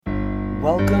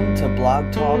Welcome to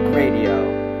Blog Talk Radio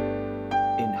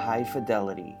in high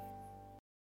fidelity.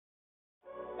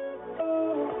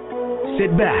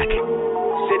 Sit back,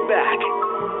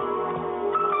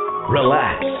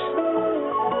 relax,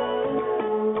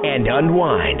 and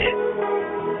unwind.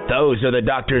 Those are the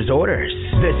doctor's orders.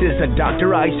 This is the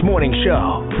Dr. Ice Morning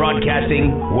Show,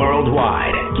 broadcasting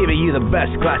worldwide, giving you the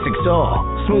best classic soul,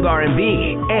 smooth R&B,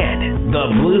 and the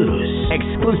blues,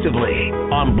 exclusively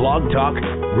on Blog Talk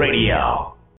Radio.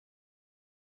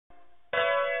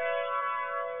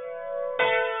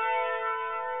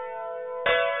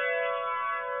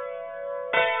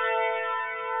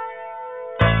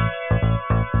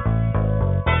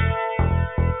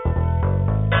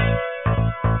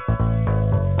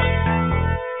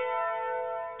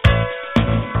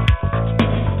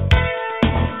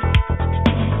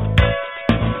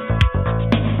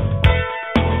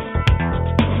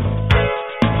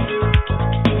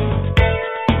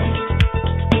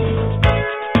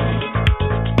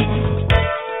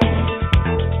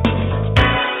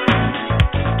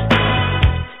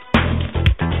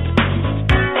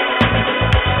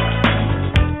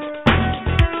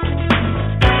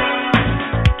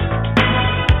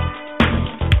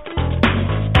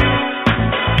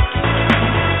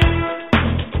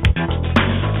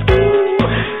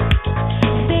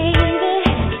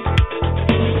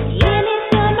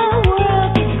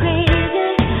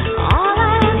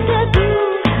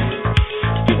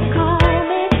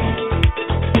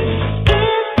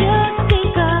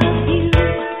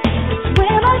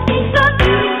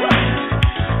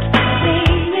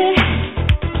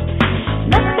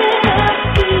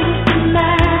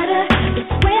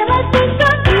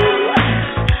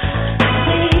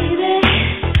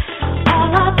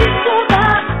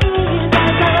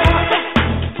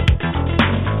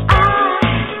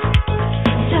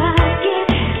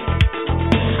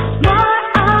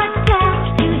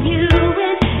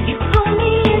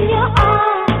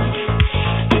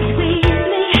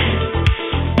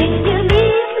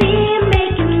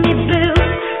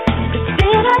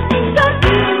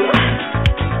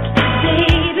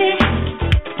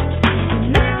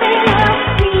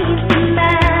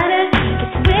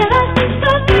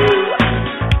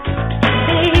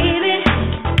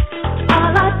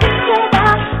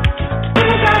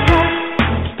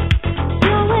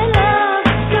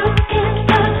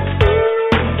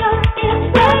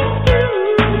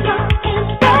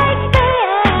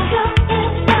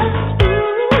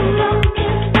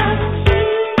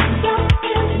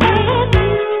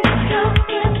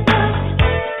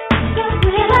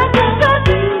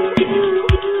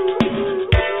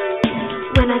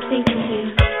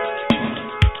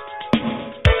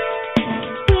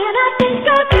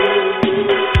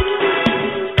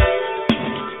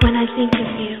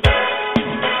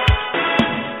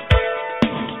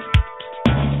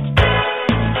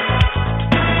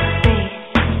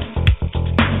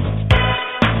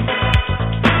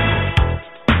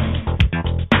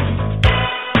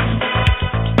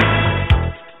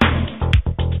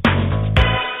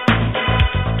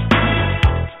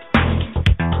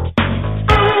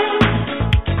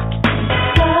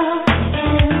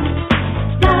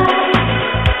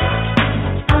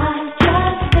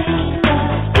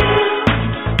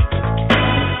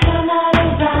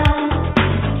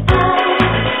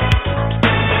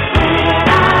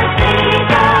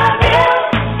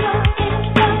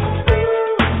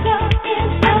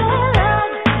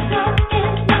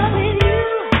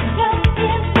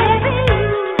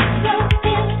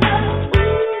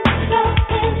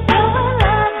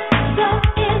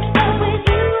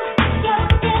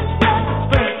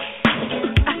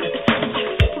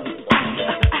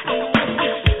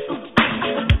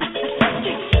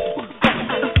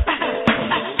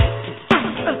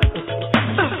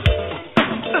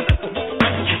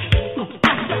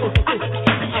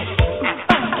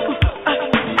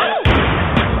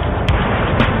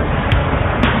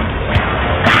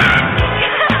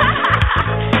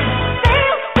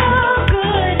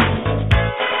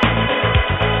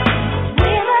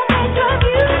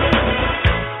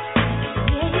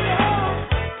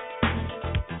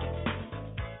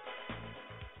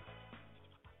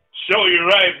 Show you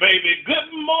right, baby.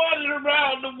 Good morning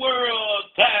around the world.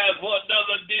 Time for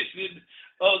another edition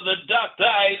of the Dr.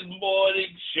 Ice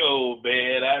Morning Show,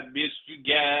 man. I missed you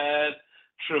guys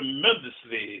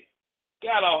tremendously.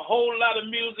 Got a whole lot of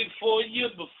music for you.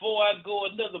 Before I go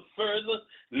another further,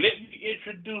 let me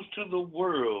introduce to the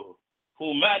world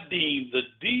whom I deem the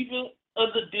diva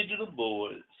of the digital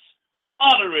boys,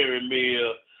 honorary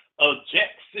mayor of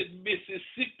Jackson,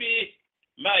 Mississippi,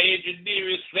 my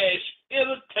engineering /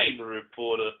 entertainment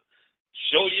reporter.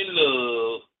 Show your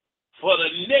love for the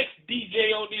next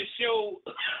DJ on this show,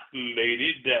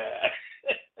 Lady Di.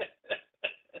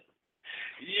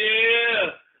 Yeah.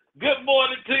 Good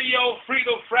morning to you on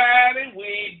Freedom Friday.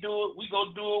 We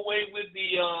gonna do away with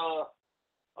the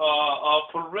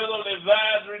parental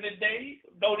advisory today.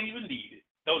 Don't even need it.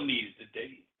 Don't need it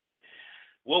today.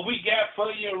 What we got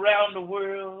for you around the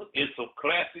world is some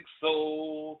classic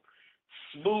soul,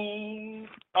 smooth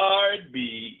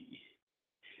R&B.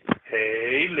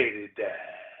 Hey, Lady Di.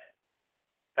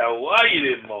 How are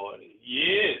you this morning?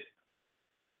 Yeah.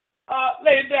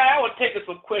 Lady Di, I was taking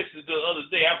some questions the other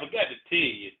day. I forgot to tell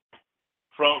you.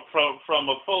 From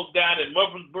a folks down in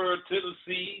Murfreesboro,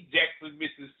 Tennessee, Jackson,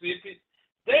 Mississippi.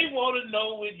 They want to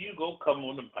know when you gonna come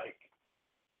on the mic.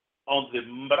 On the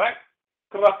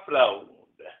microphone.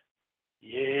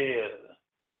 Yeah.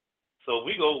 So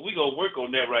we go work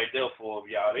on that right there for them,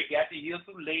 y'all. They got to hear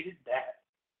some Lady Di.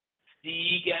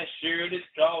 Steve got Shirley,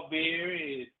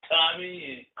 Strawberry, and Tommy,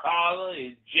 and Carla,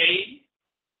 and Jay.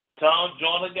 Tom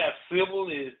Joyner got Sybil,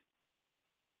 and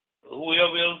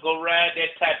whoever else gonna ride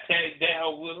that Titanic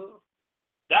down with her.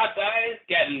 Dr. Ice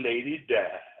got Lady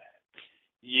Di.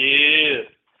 Yeah.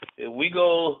 And we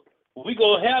gonna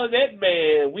handle that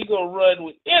man. We gonna run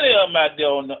with any of them out there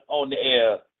on the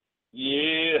air.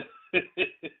 Yeah.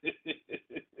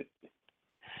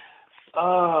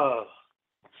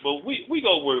 But we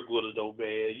gonna work with her though,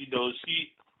 man. You know,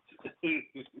 she see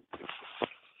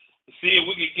if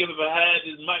we can get her behind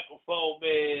this microphone,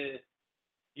 man.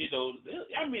 You know,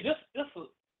 I mean, this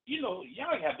you know,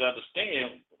 y'all have to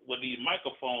understand what these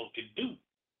microphones can do.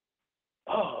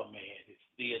 Oh man,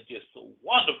 they're just so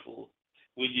wonderful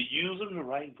when you use them the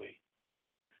right way.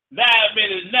 9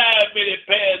 minutes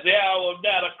past the hour of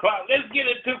 9 o'clock. Let's get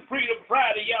into Freedom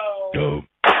Friday, y'all.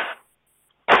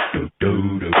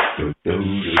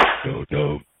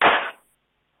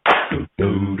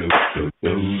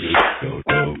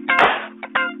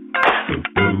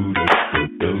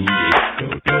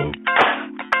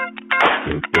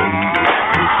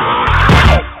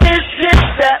 This is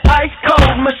that ice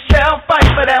cold Michelle fight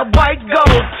for that white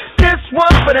gold. This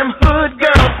one for them hood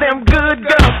girls, them good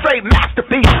girls, straight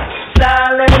masterpieces.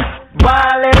 Stylin',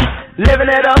 wildin', living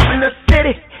it up in the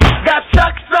city. Got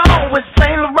Chuck's on with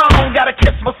Saint Laurent. Gotta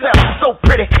kiss myself, I'm so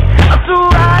pretty. I'm too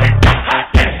hot.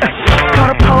 Call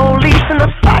the police and the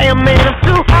fireman. I'm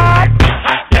too hot.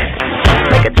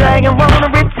 Make a dragon wanna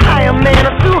retire, man.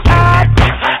 I'm too hot.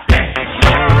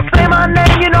 Say my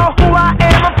name, you know who I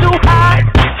am. I'm too hot.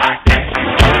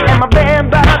 And my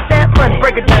band about that money.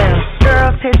 Break it down.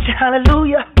 Girls hit you,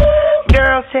 hallelujah.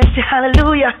 Girls hit you,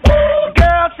 hallelujah.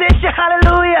 Girls hit you,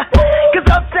 hallelujah. Cause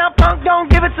Uptown Punk don't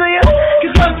give it to you.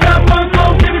 Cause Uptown Punk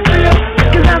don't give it to you.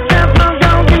 Cause Uptown Punk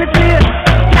don't give it to you.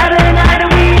 Saturday night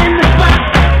and we in the spot.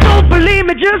 Don't believe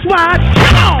me, just watch.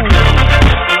 Come on.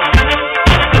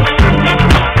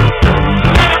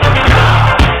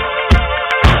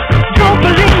 Don't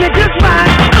believe me, just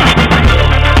watch.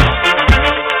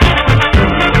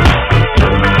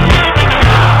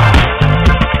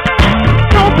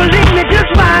 Don't believe me, just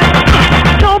watch.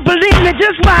 Don't believe me,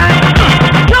 just watch.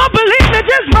 Don't believe me,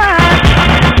 just watch.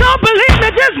 Don't believe me,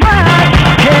 just watch.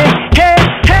 Hey, hey,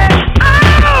 hey,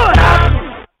 oh!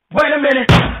 Wait a minute.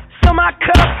 Fill my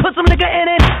cup, put some nigga in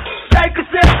it. Take a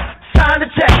sip, sign the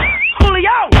check.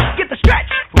 Julio, get the stretch.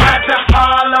 Right to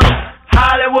Harlem,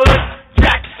 Hollywood,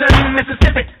 Jackson,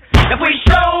 Mississippi. If we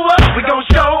show up, we gon'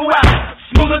 show out.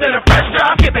 Smoother than a fresh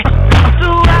drop skipping. I'm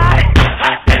too hot.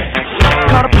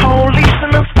 Call the police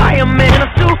and the fireman.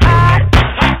 I'm too hot.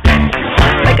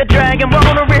 Make a dragon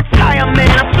wanna retire,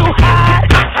 man. I'm too hot.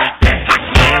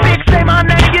 Bitch, say my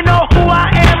name, you know who I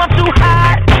am. I'm too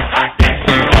hot.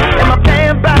 And my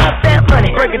band about that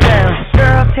money. Break it down.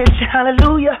 Girls hit you,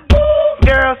 hallelujah.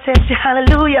 Girls hit you,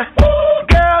 hallelujah.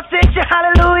 Girls hit you,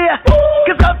 hallelujah.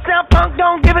 Cause Uptown Punk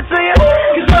don't give it to you.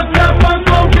 Cause Uptown Punk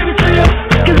don't give it to you.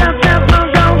 Cause Uptown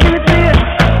Punk don't give it to you.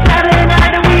 Saturday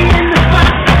night and we in the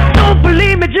spot. Don't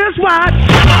believe me, just watch.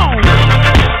 Come on.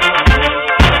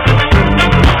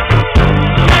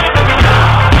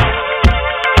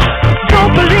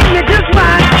 Don't believe me, just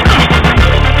watch.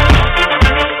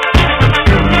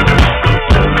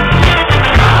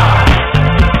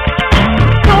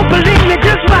 Don't believe me,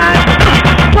 just watch.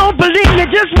 Don't believe me,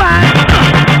 just watch.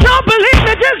 Don't believe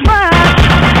me, just watch.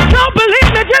 Don't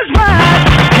believe me, just watch.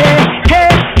 Hey, hey,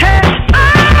 hey,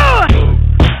 oh!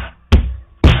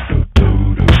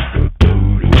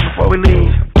 Before we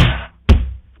leave,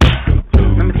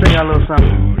 let me tell y'all a little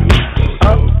something.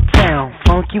 Uptown,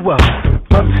 funk you up.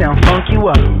 Uptown, funk you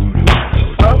up.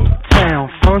 Uptown,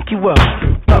 funk you up.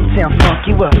 Uptown, funk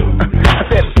you up. I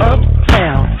said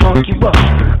uptown, funk you up.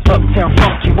 Uptown,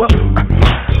 funk you up.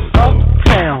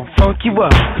 you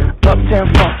up, uptown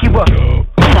funk you up.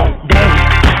 Come on,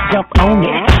 dance, jump on it.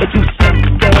 If you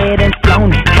scared and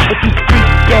flown it, if you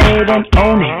scared and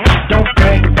own it, don't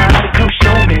brag about it, come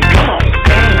show me. Come on,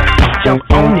 dance,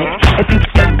 jump on it. If you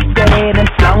scared and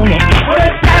flown it, well,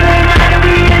 it's Saturday night and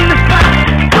we in the spot.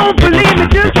 Don't believe me,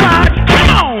 just watch. Come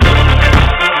on.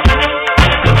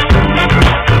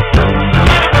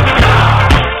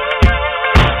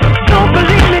 Don't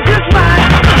believe me, just watch.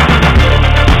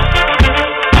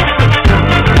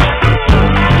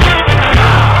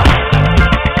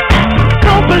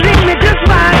 Don't believe me, just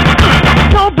watch.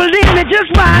 Don't believe me,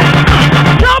 just watch.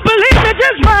 Don't believe me,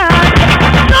 just watch.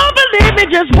 Don't believe me,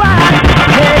 just watch.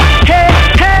 Hey, hey,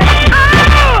 hey, oh!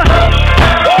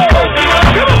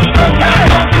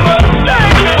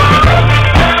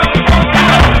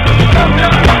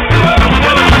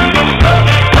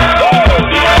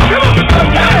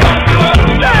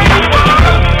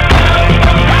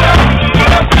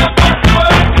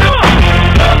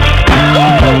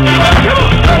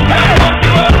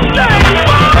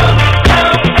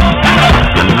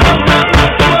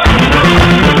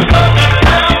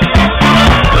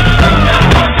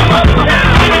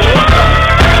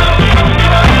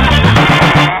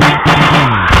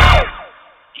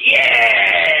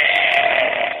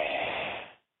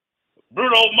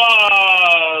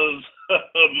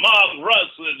 Mark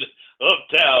Russell,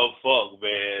 Uptown Funk,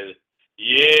 man.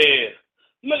 Yeah.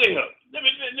 Look at him. Let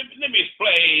me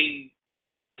explain,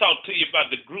 talk to you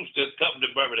about the groups that's coming to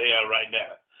Birmingham right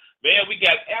now. Man, we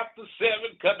got After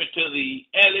 7 coming to the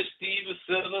Alice Stevens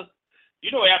Center.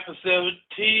 You know After 7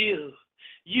 till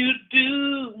you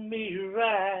do me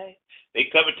right. They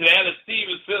coming to the Alice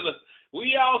Stevens Center.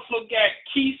 We also got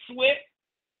Keith Sweat.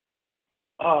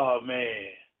 Oh,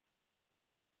 man.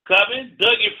 Coming.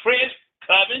 Dougie Fresh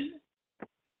coming.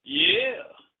 Yeah.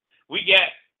 We got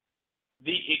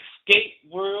the Escape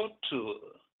World Tour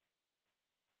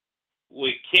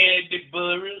with Candy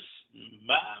Burris.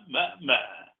 My.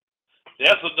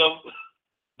 That's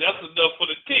enough for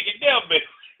the ticket now, man.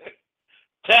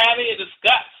 Tiny and the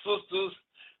Scott sisters,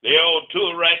 they're on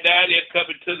tour right now. They're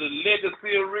coming to the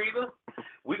Legacy Arena.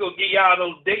 We're going to give y'all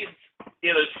those dates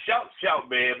in a shout,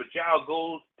 man. But y'all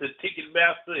go to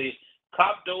Ticketmaster and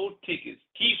cop those tickets.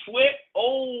 Keith Sweat,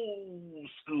 old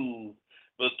school.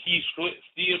 But Keith Sweat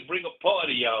still bring a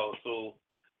party, y'all. So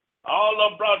all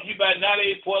of them brought to you by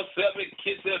 98.7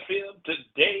 Kiss FM.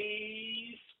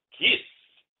 Today's Kiss.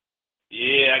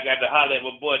 Yeah, I got to holler at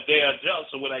my boy Dale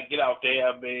Johnson when I get out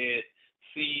there, man.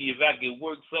 See if I can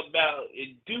work something out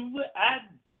and do what I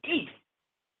do.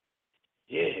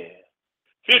 Yeah.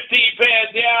 15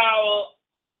 past the hour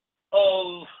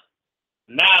of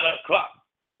 9 o'clock.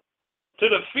 To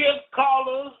the fifth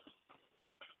caller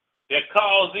that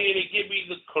calls in and give me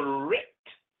the correct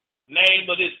name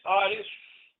of this artist,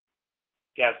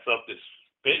 got something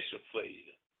special for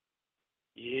you.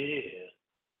 Yeah.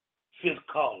 Fifth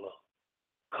caller,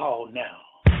 call now.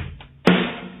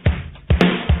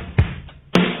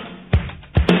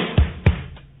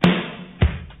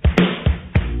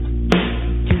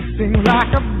 Sing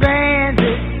like a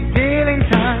bandit, stealing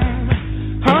time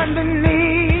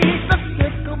underneath the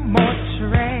sycamore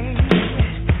train.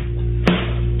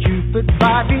 Cupid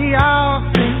by the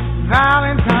often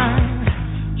Valentine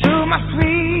to my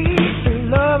sweet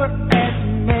lover at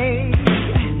May.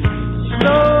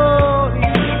 Slowly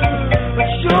but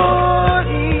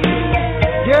surely,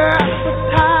 your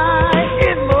appetite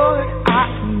is more than I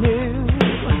knew.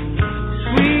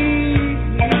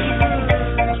 Sweetly,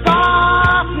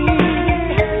 softly,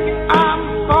 I'm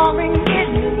falling in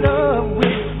love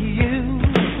with you.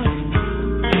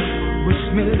 Wish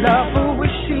me love for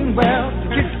wishing well, to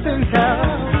kiss and tell.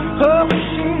 Her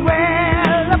wishing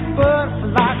well, a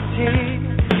butterfly tear.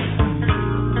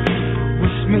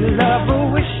 Wish me love for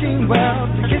wishing well,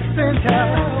 to kiss and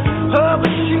tell. Her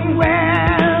wishing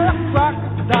well, a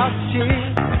crocodile tear.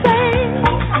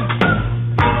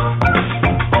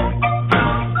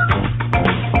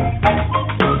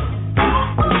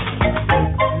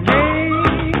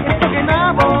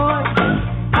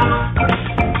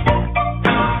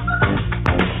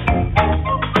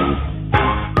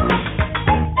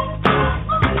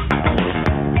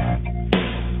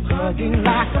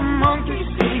 Like a monkey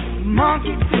see,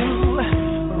 monkey do,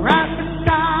 right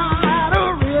beside a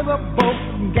riverboat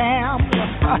gambler.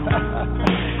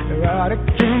 Right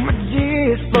to my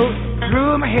G's float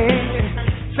through my head.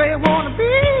 Say I wanna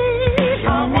be a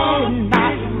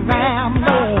midnight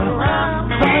rambler.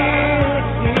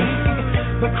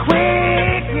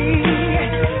 Quickly,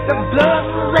 the blood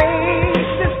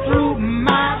races through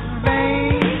my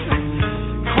veins.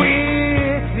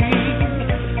 Quickly,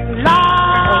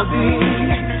 loving.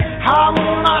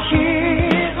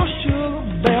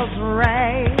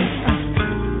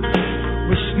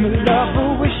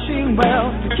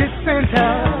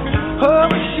 tell her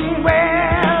wishing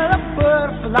well a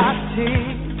butterfly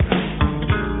tea.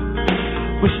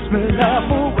 Wish me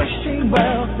love, oh, wishing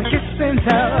well the kiss and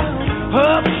tell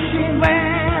her wishing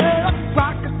well a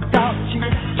crocodile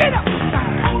cheer. Get up!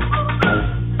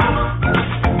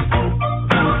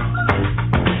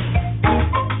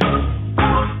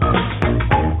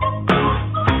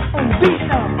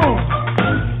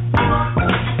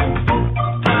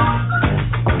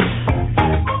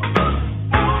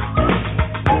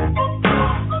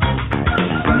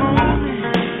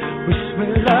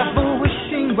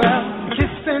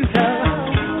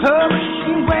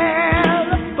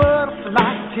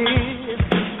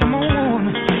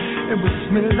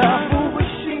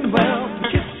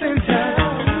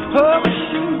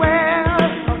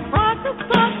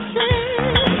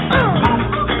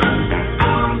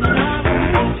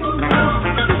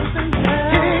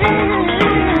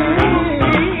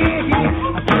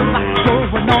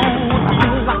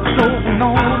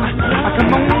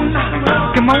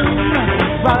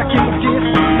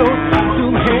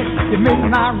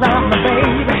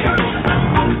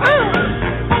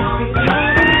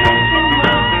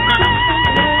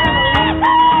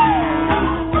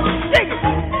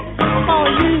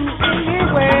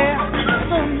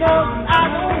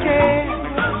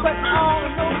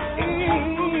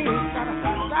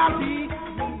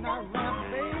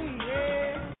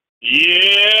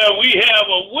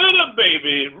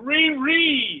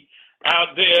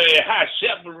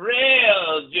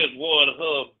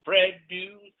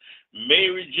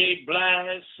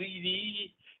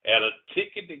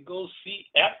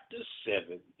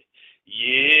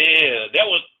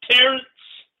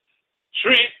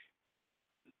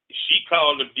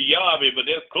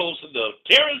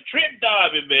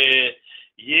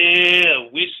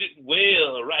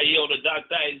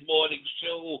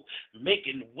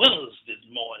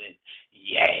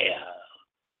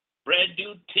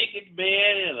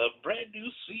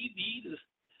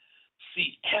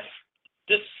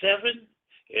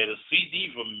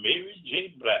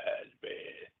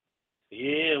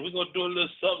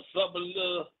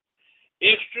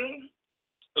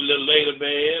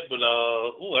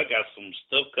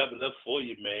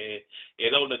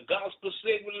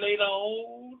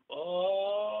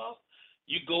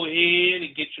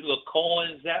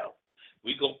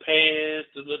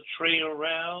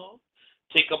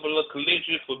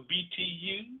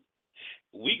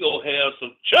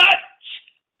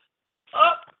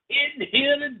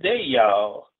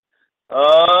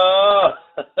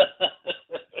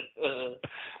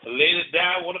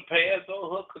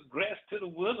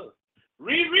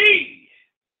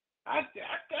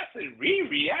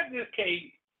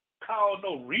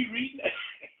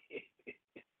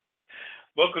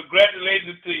 Well,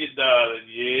 congratulations to you, darling.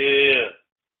 Yeah.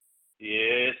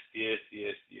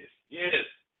 Yes.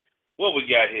 What we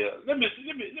got here? Let me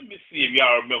see if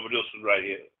y'all remember this one right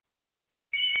here.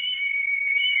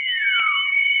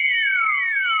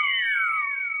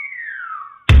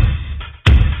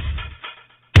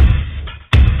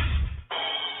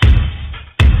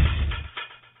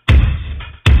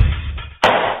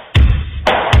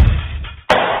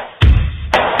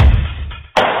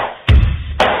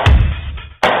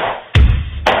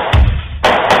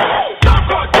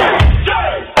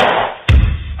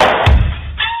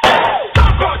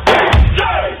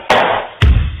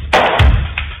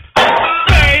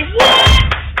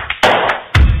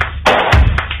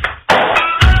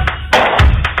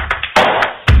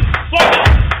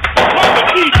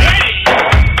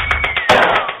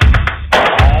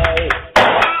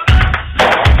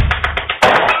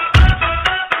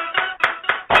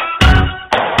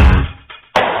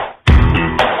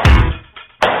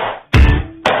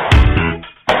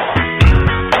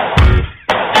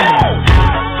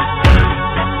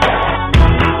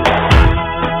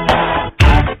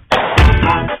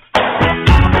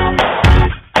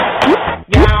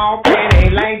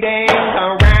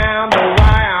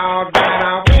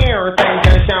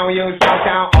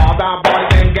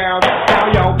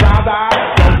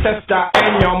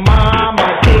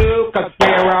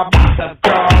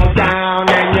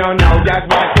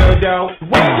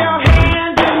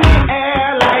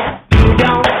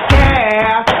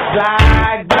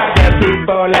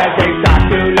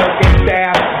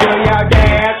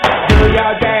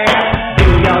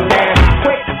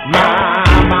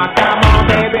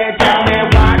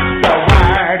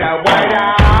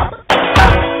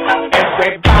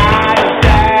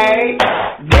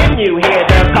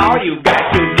 You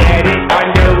got to get it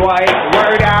underway.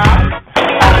 Word up.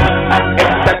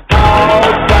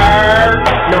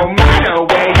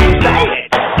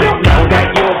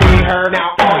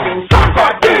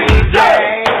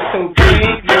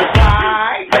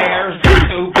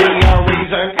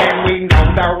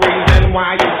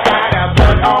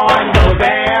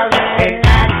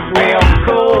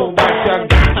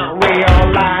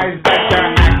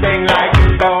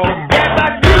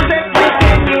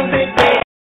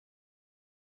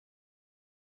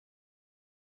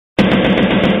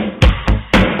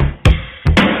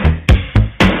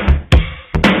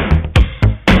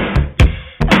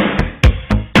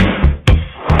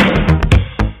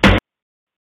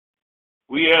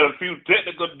 few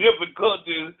technical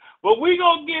difficulties, but we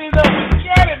gonna get it up and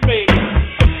get it, baby.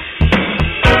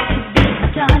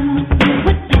 Done with you,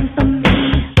 with them for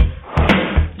me.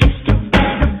 Used to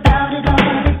brag about it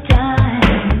all the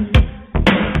time.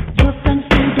 Your friends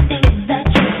seem to think that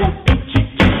you're so bitchy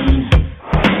keen.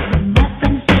 My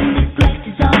friends seem the Christ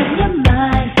is on your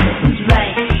mind. Who's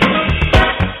right?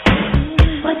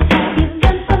 What have you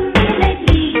done for me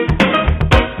lately?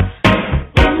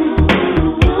 Ooh,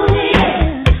 yeah.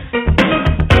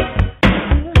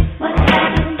 What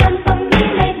have you done for me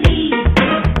lately?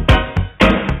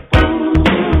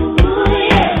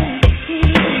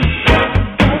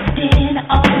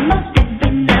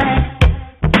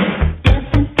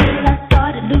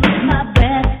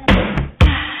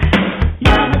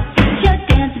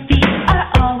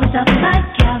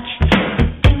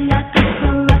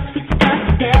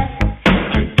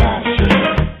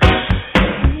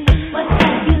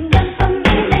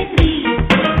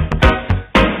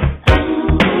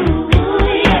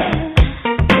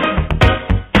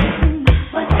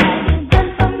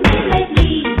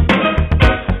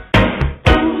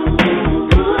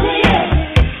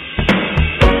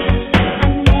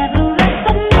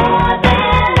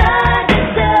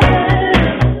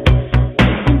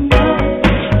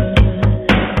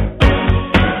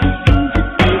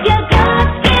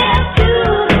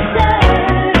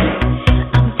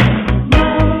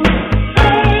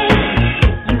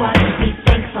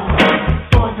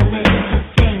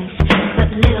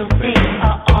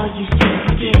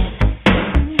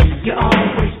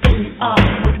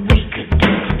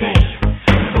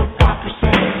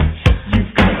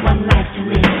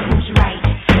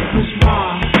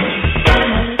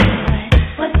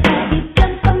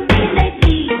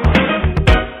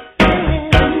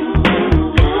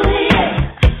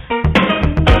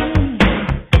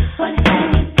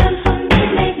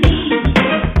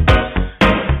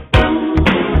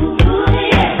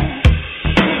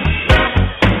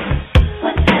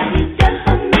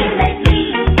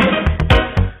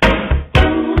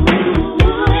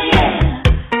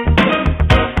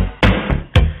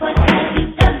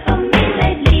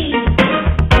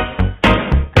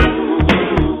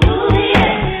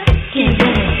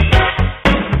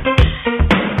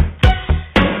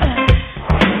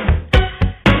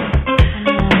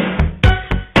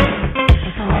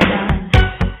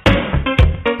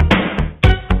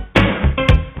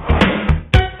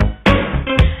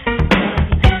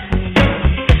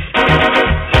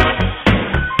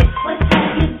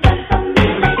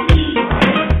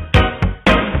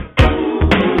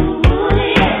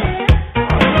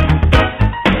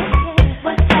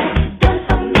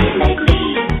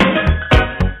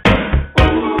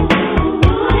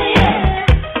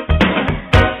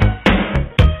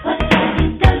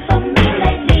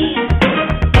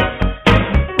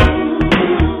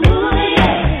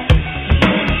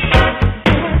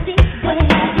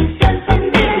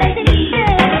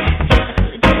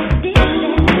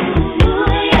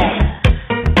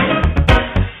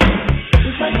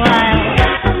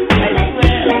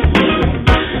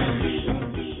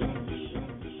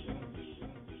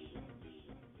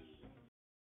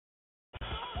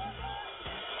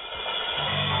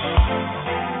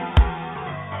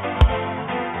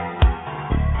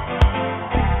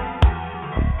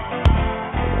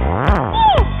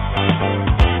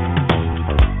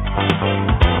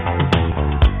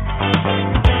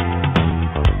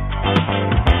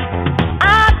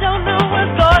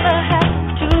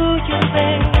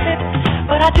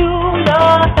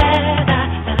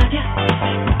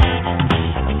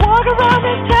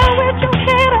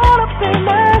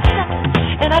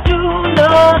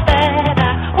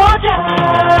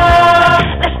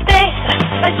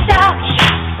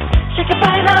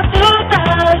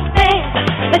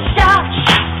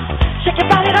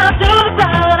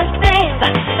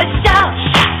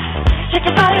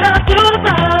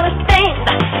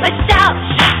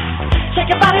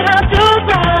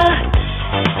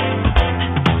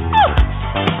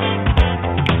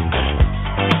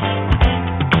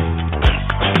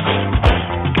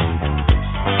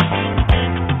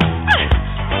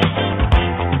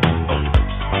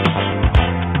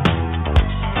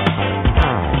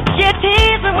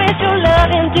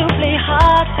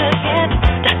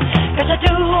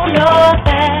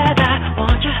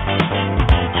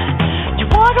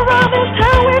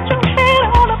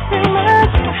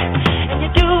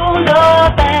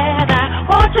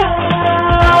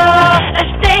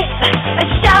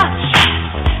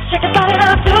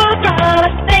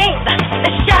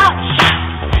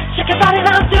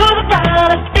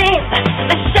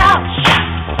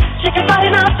 Shake your body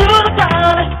now to the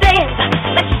ground. Let's dance.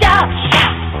 Let's shout.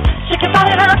 Shake your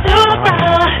body now to the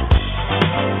ground.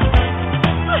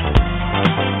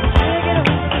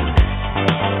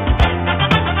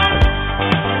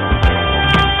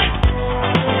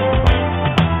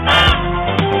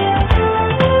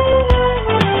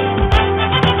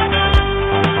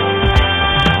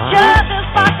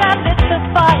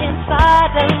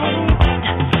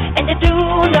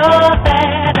 know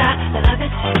that I love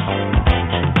it.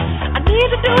 I need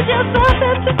to do just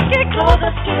something to get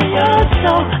closer to your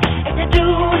soul. If you do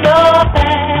know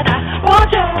that I want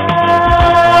you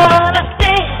to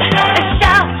stay and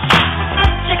shout,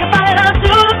 shake your body down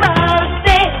to the ground and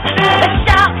stay and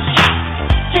shout,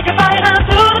 shake your body down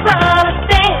to the ground and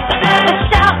stay and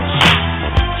shout,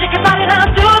 shake your body down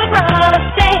to the ground and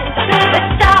stay and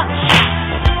shout,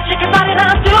 shake your body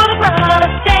down to the ground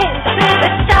and stay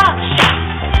and shout,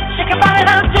 shake your body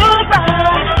down to the ground.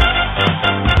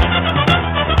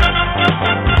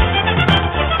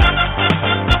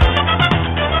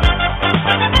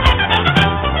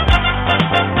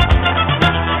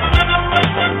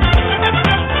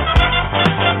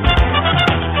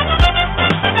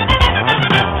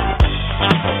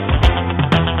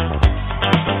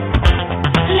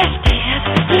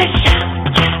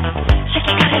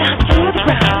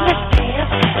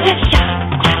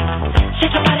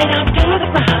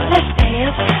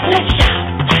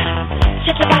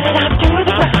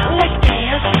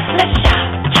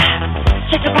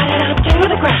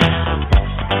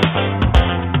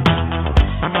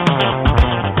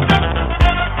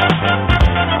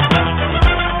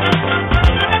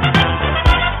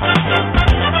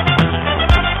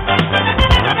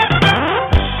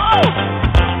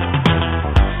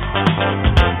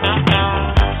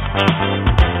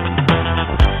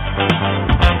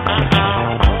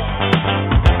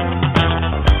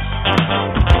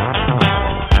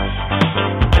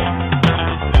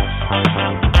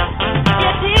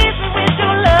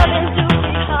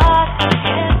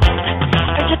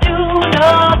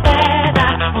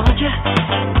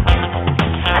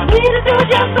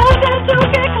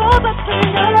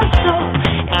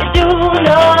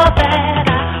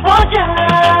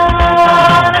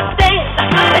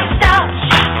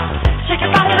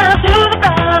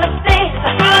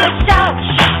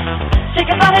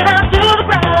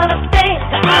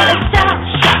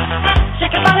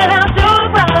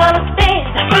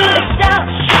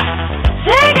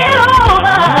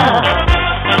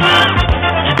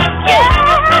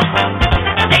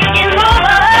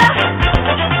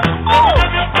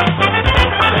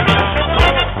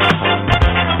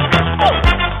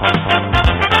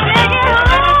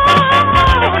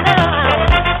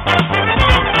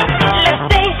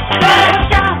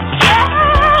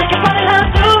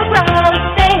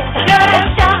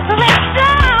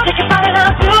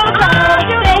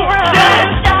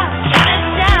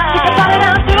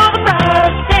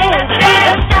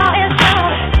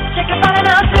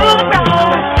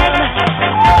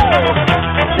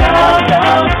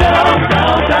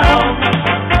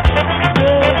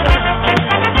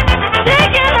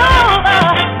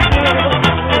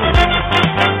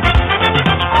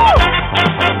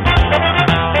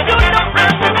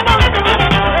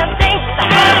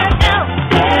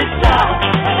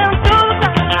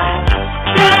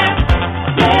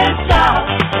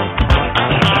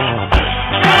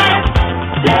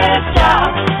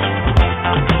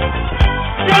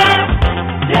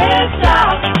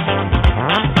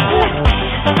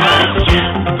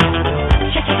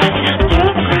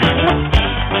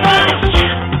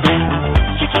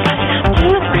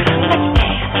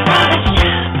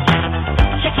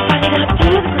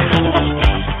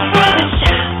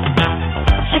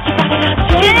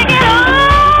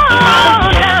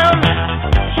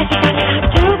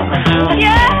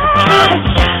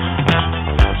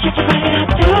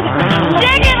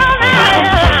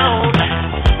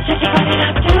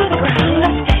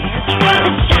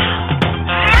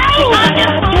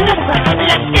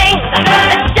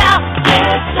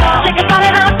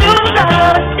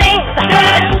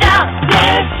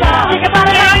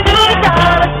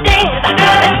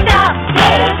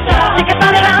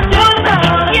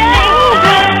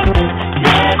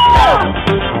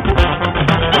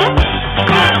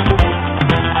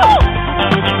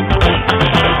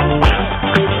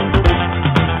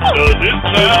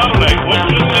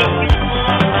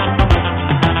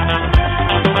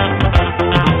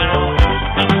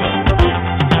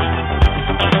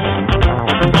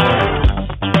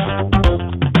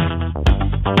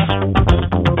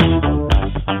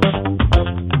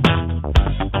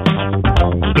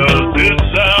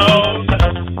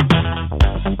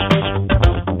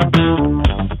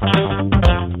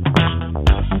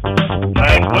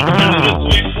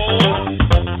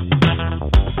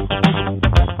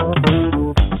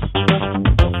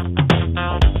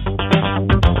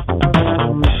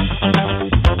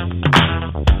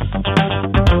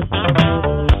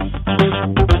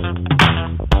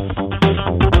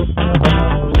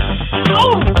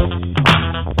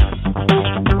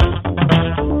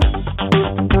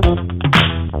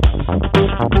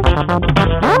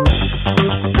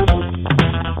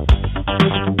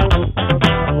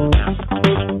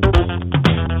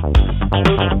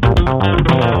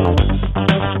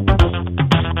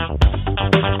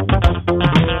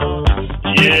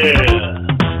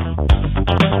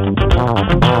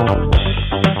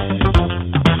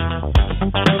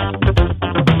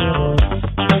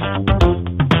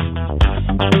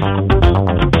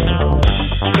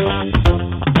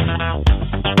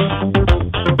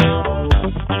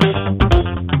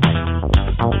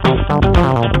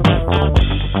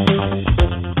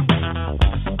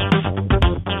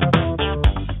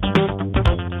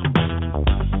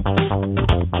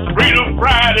 Freedom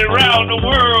Friday around the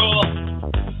world.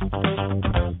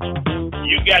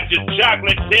 You got your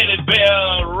chocolate teddy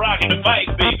bear rocking the mic,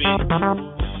 baby.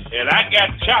 And I got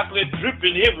chocolate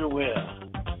dripping everywhere.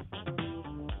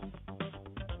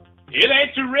 It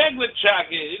ain't your regular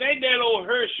chocolate. It ain't that old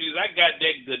Hershey's. I got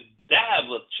that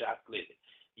Godiva chocolate.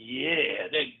 Yeah,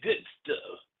 that good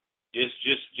stuff. Just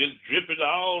dripping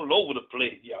all over the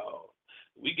place, y'all.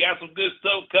 We got some good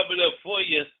stuff coming up for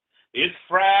you. It's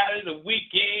Friday, the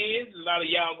weekend. A lot of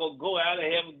y'all gonna go out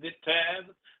and have a good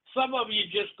time. Some of you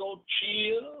just gonna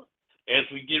chill as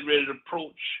we get ready to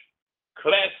approach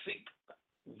classic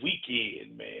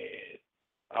weekend, man.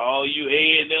 All you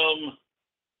A&M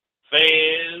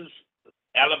fans,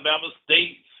 Alabama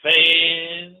State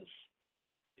fans,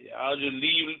 y'all just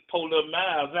leave and pull their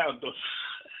miles out though.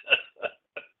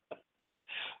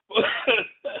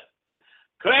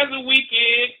 Classic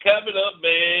weekend coming up,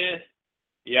 man.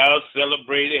 Y'all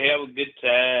celebrate and have a good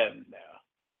time now.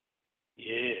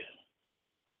 Yeah.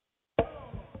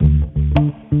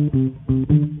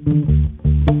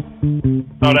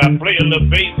 Thought I'd play a little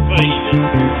bass for you.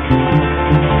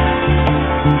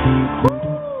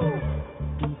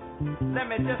 Let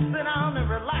me just sit down and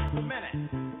relax a minute.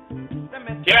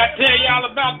 Can I tell y'all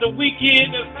about the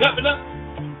weekend that's coming up?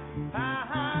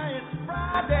 It's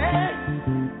Friday.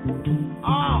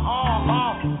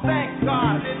 Oh, thank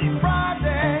God it's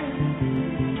Friday.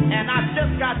 And I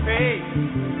just got paid.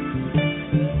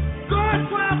 Going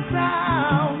to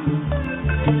town.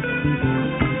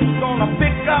 Gonna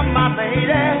pick up my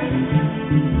lady.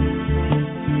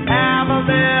 Have a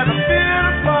little bit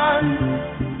of fun.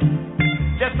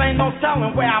 Just ain't no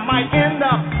telling where I might end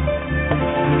up.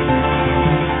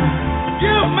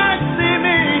 You might see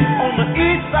me on the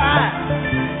east side,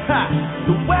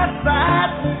 the west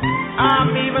side. I'm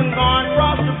even going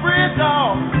across the bridge,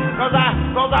 though, cause I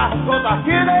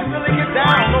hear they really get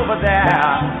down over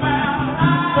there.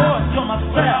 Thought to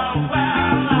myself,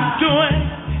 doing,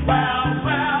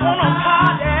 gonna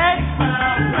party,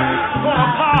 gonna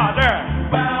party.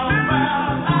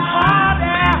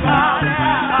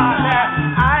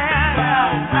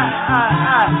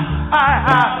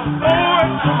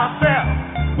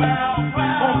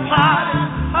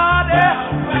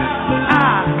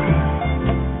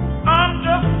 I'm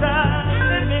just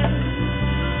living,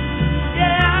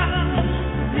 yeah.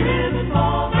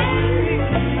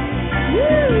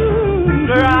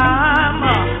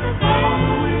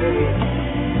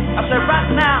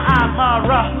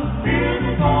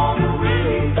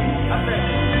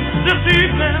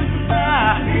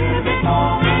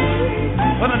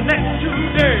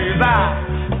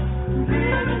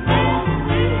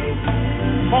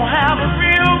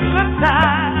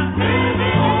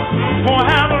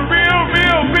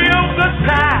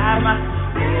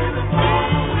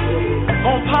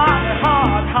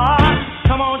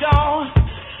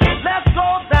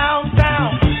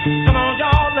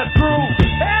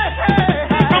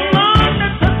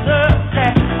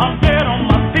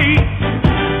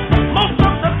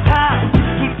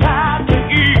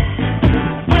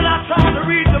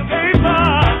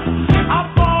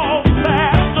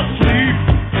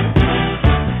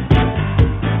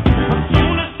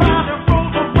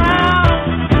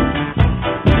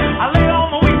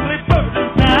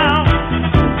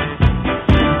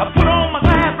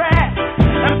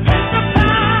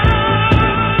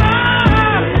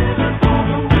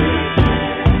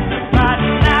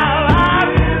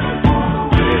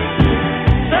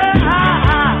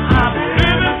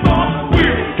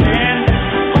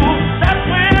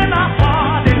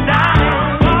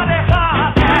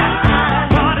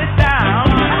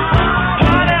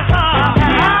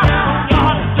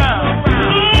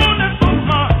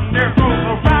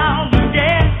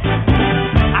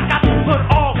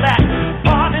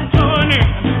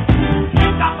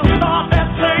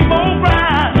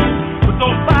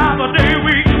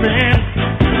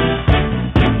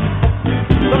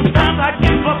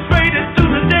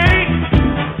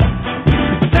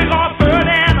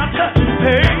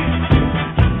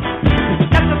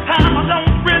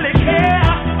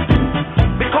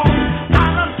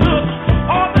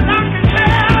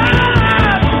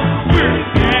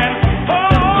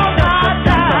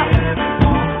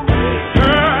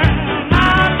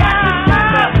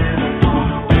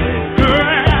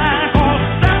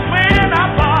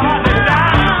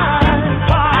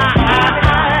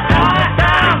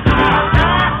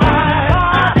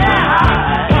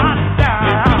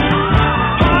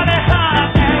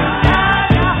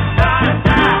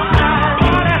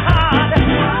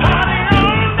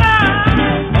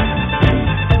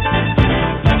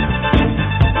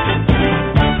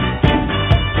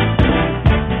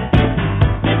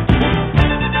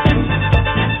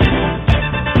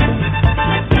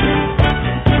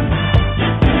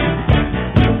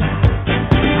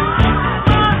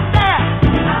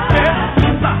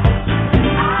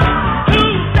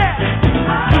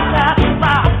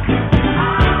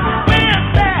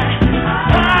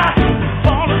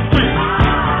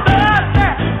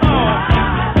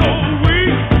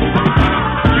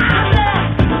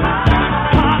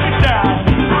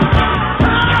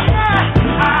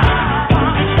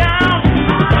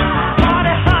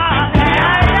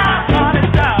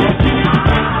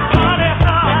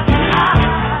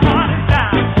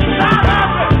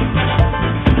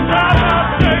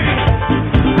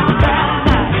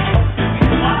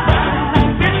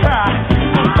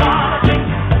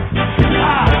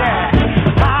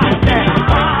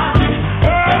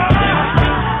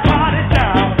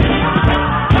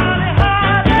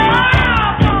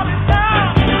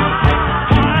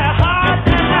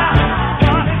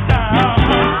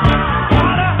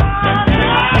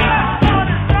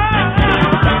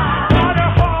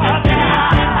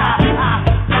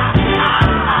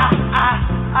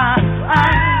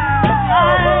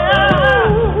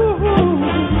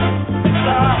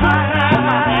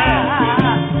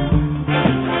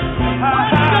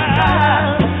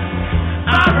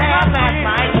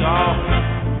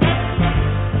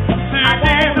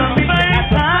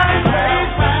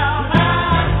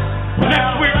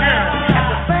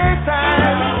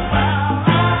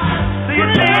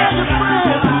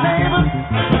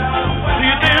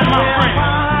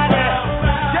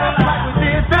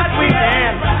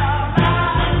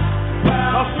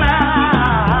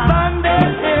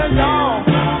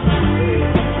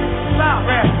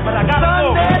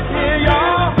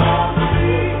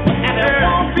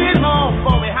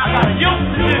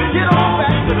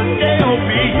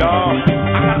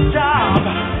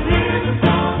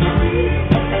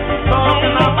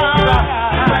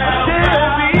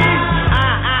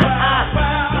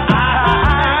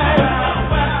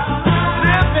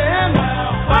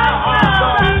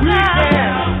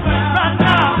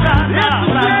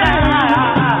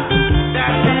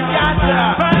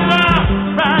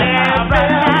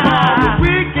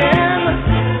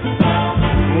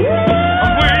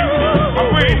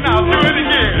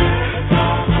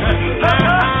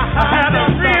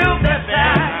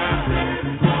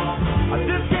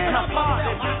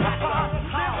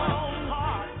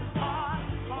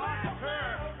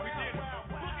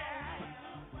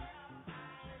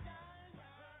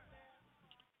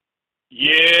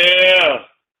 Yeah.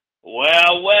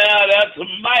 Well, that's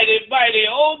mighty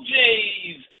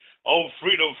OJs on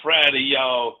Freedom Friday,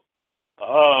 y'all.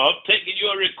 I'm taking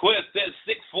your request at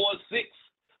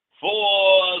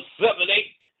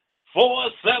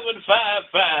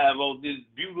 646-478-4755 on this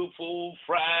beautiful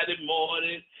Friday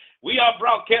morning. We are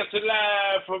broadcasting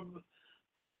live from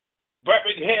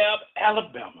Birmingham,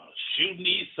 Alabama, shooting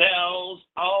these sounds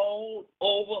all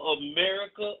over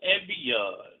America and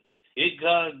beyond. It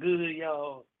got good,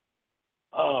 y'all.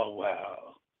 Oh,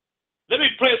 wow. Let me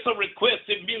play some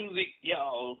requested music,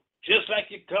 y'all, just like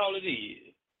you call it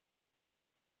is.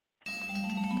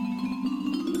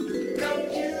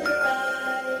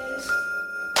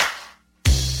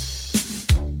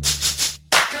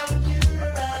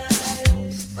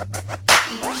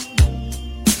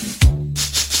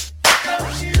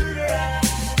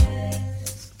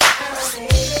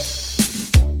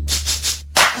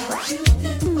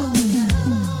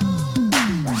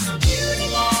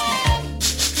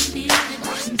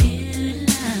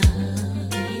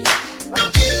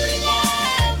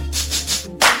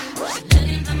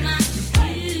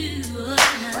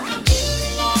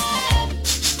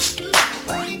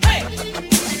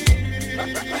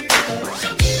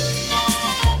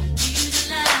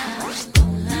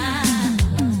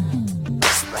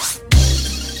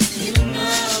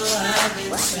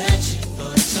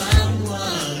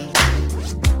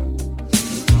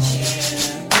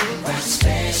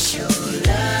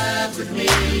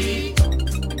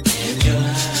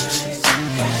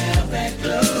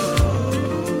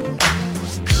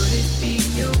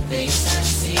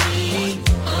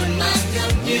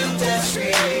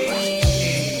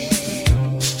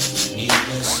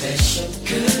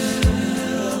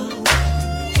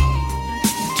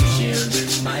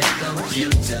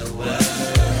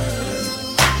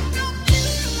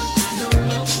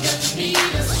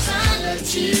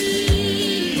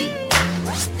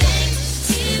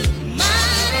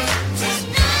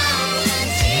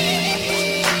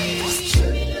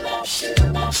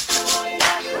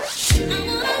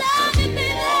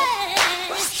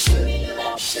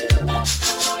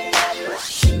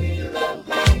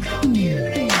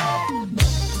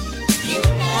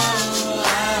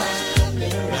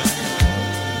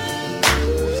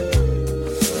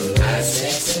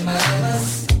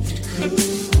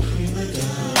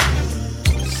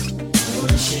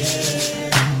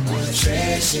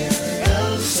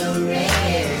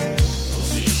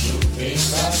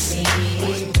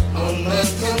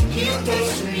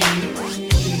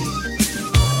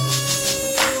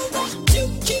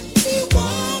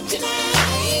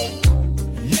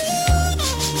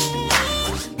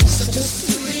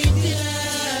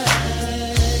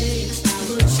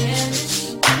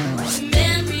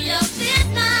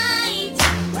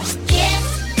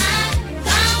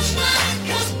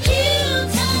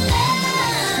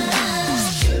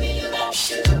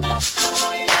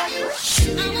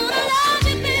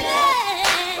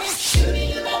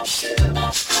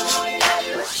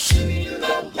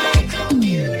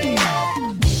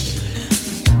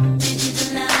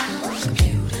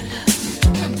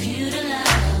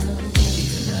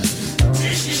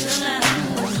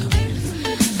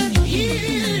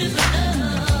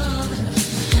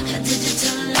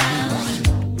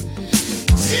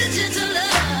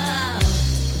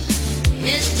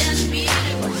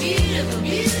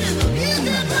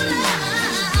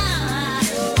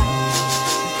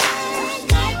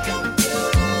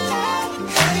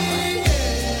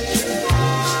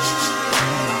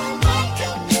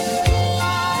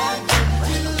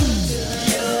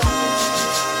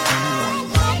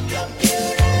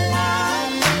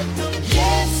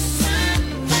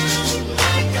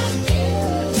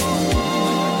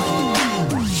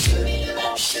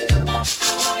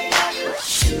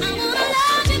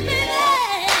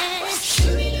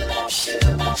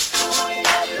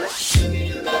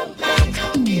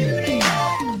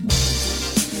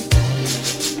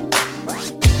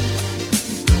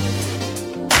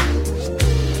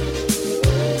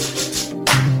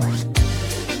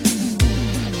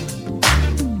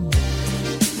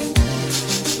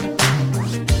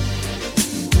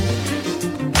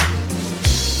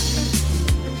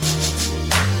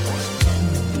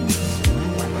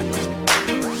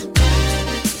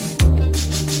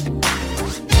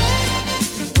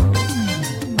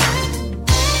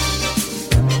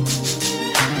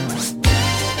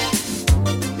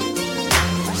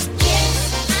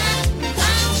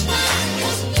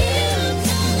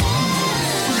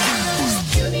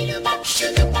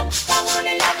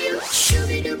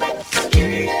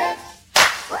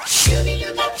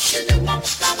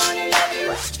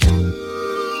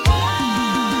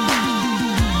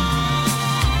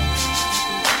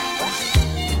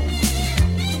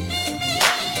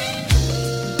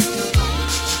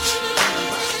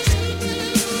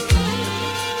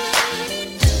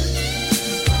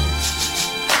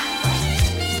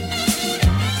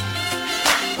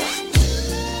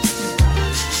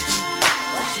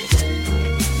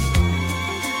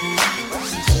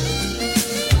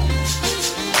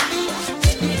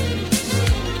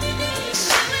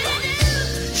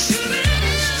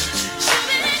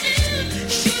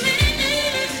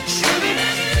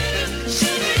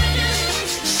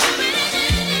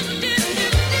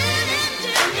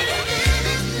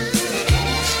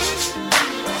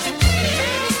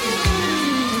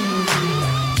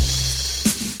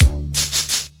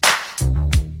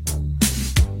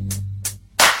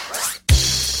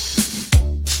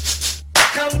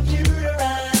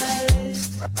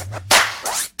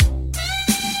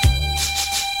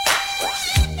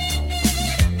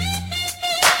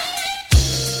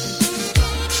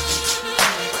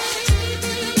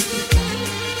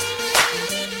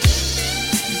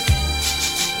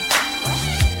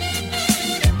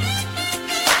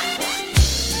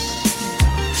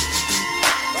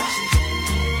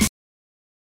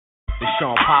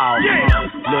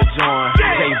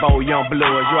 J-Bo, Young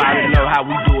Bloods, you already know how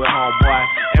we do it, homeboy.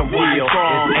 And Will,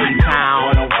 it's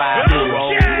A-Town on 5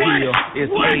 Will,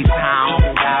 it's A-Town.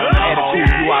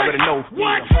 Attitude, you already know.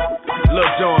 Lil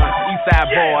Jon, Eastside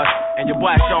Boys, and your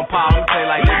boy Sean Paul. Let me tell you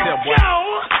like this here, boy.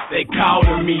 They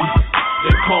calling me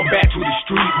to come back to the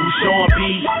street who Sean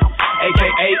B,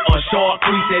 a.k.a. a short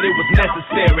crease, said it was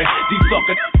necessary. These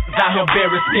suckers out here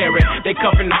very scary. They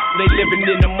cuffing, they living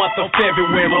in the month of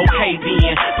February. Okay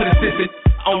then, put a sister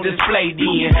on display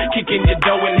then. Kicking your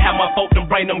door and have my folk them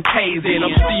bring them K's in.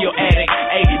 I'm still addict,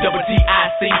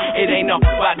 A-double-T-I-C. It ain't no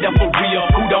about that for real.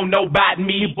 Who don't know about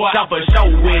me, boy, I'm for show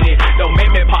with it. Don't make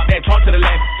me pop that trunk to the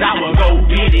left, I will go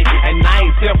get it. And I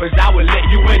ain't selfish, I will let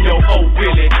you in your whole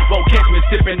feeling. Won't catch me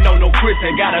sipping, no Chris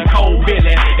and got a cold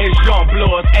feeling. It's Young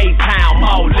Bloods, A-Town,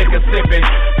 all liquor sipping.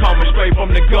 Coming straight from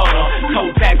the gutter,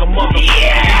 toe tag a mother, keep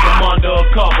him under a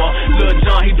cover. Lil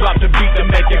Jon, he dropped the beat to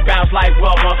make it bounce like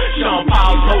rubber. Sean Paul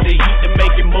hold the heat to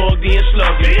make it mugged in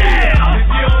sluggy. Yeah. If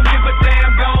you don't give a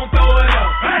damn, gon' throw it up.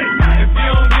 Hey. If you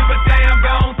don't give a damn,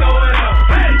 gon' throw it up.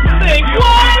 Hey. If you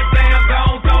don't give a damn,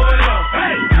 gon' throw it up.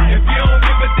 Hey. If you don't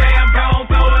give a damn, gon'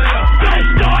 throw it up. Hey.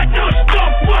 Start no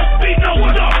stuff, must be no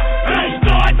one up. Hey.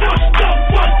 Start no stuff,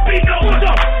 must be no one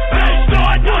up. Hey.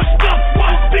 Start no stuff,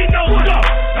 must be no one up.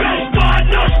 Hey. Start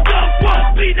no stuff,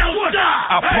 must be no one up.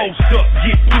 I post up,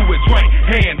 get through it, drink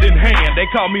hand in hand. They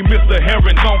call me Mr.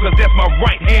 Herringbone, cause that's my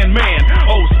right-hand man.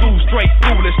 Old school, straight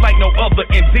foolish, like no other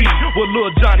indeed. Well,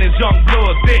 Lil Jon is Young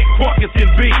Bloods, dead Crockin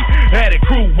and B. Had it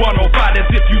crew 105, that's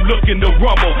if you lookin' to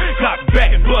rumble. Clock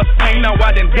back, bust pain, now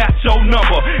I done got your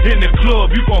number. In the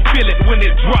club, you gon' feel it when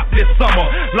it drop this summer.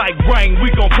 Like rain, we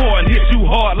gon' pour and hit you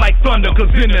hard like thunder. Cause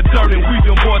in the dirt, and we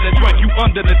them boys that drink you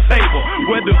under the table.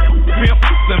 Whether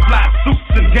pimps and fly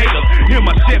suits and gators. Hear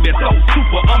my Chevy so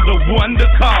super, I'm the one to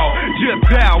call. Just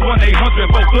dial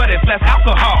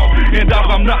 1-800-430-alcohol. And dog,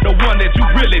 I'm not the one that you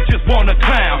really just wanna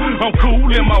clown. I'm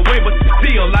cool in my way, but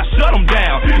still I shut them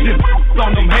down. Just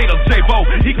on them haters, J-Bo,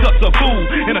 he cuts a fool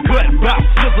in a cut box,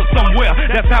 scissor somewhere.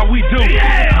 That's how we do.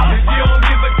 Yeah. If you don't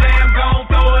give a damn, gon'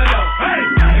 throw it up. Hey.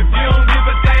 If you don't give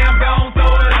a damn, gon'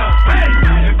 throw it up. Hey.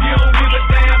 If you don't give a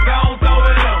damn, gon' throw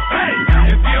it up. Hey.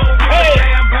 If you don't give a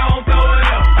damn, gon' throw it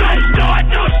up. Hey. Start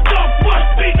no stuff,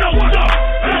 must be no one up.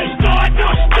 Hey. Start no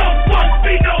stuff, must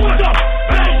be no one up.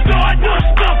 Hey. Start no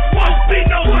stuff, must be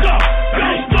no one up.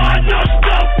 Hey. Start no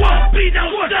stuff, must be no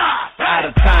one up. Out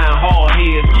of time, hard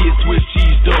heads get Swiss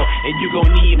cheesed up, and you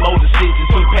gon' need more decisions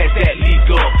to pass that leak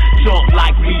up. Jump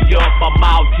like me up, I'm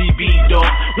out TV'd up.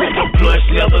 With the plush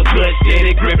leather clutch,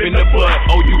 steady gripping the butt.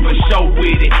 Oh, you for show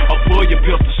with it, or pull your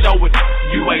pistol, show it.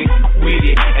 You ain't with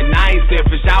it, and I ain't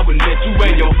selfish, I would let you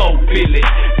and your folk feel it.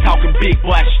 Talking big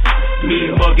boy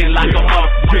me mugging like a muff,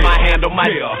 my hand on my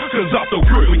cause off the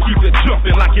rip, we keep it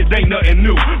jumping like it ain't nothing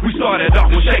new. We started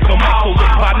off with Shake 'em Off, so the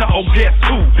partner, oh guess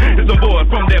who? It's the boys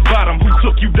from that bottom who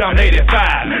took you down 85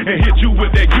 and hit you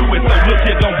with that US, so look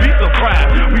it, don't be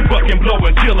surprised. We fucking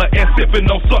blowing killer and sipping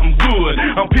on something good.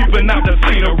 I'm peeping out the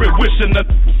scenery, wishing the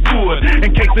good.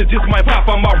 In case it just might pop,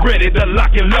 I'm already to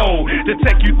lock and load. To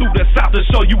take you through the south to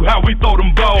show you how we throw them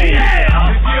bows. Yeah!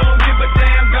 If you don't give a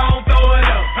damn, gon' throw it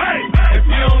up. Hey! If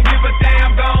you don't give a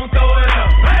damn, gon' throw it up.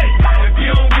 Hey! If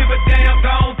you don't give a damn,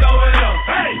 gon' throw it up.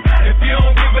 Hey! If you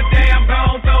don't give a damn,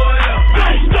 gon' throw it up.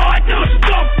 Hey! Start no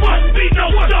stuff, must be no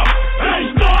one up. Hey!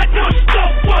 Start no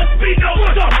stuff, must be no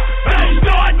one up. Hey!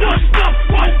 Start no stuff,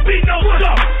 must be no one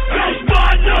up. Hey!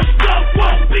 Start no stuff,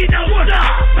 must be no one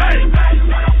up. Hey!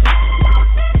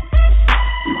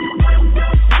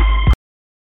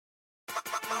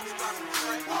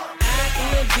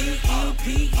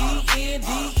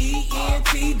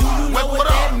 I-N-D-E-P-E-N-D-E-N-T. Do you know what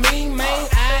that mean, man?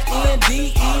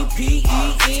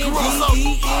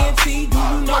 I-N-D-E-P-E-N-D-E-N-T. Do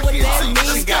you know what that mean?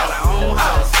 She got her own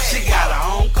house, she got her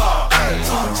own car. 2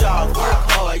 jobs,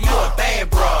 work hard, you a bad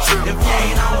broad. If you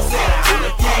ain't on set,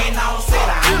 if you ain't on set,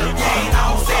 if you ain't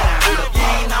on set, if you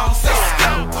ain't on set.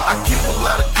 I keep a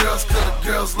lot of girls, cause the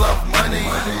girls love money.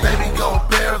 Baby go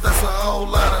bear, that's a whole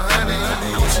lot of honey.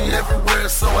 Gucci everywhere,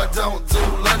 so I don't do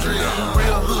laundry.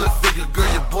 Real hood figure,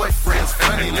 girl, your boyfriend's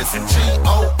funny. Listen,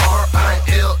 G-O-R-I-L-L-A-Z-O-E.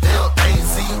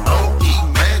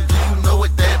 Man, do you know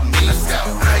what that means?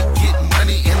 I get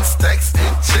money in stacks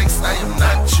and checks. I am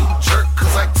not you jerk,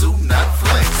 cause I do not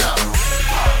flex.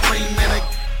 3 minute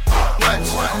lunch,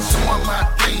 doing my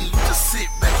thing, just sit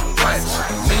back and watch.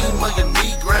 Me mugging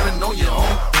me, grabbing on your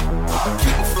own.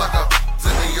 Keep a flock of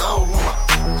and they all want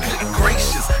my good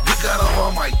gracious. You got them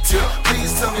on my tip.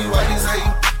 Please tell me why these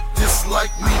hate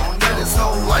dislike me. That his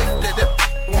whole life that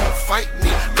won't fight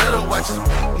me. Better watch it,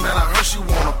 man. I heard she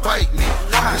wanna bite me.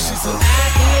 Why? She's a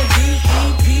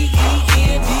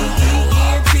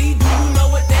I-N-D-E-P-E-N-D-E-N-T. Do you know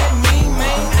what that mean,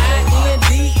 man?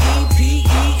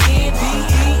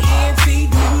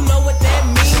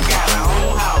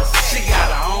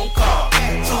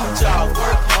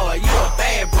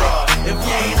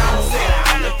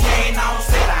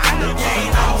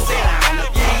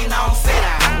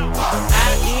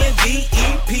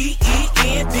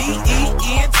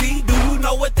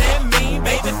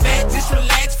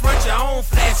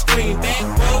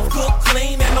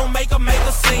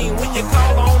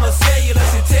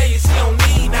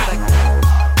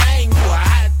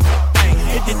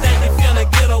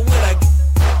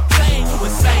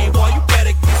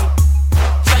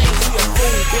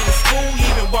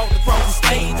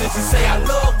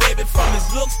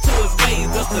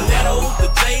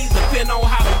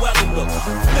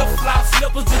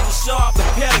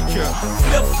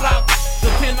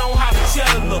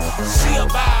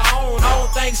 live by her own. I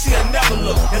don't think she'll never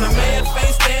look. And a man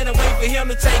face stand and wait for him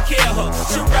to take care of her.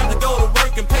 She'd rather go to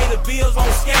work and pay the bills on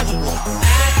schedule.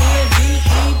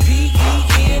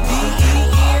 I-N-D-E-P-E-N-D-E-N-T.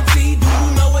 Do you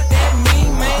know what that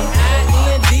mean, man?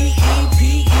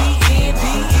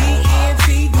 I-N-D-E-P-E-N-D-E-N-T.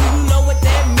 Do you know what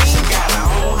that mean? She got her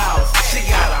own house, she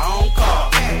got her own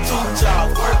car. 2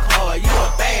 jobs, work hard, you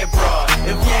a bad broad.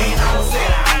 If you ain't on, sit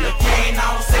down. If you ain't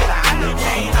on, sit down. If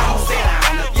you ain't on, sit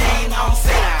down. If you ain't on,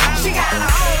 sit down. She got her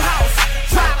own house,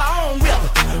 drive her own whip,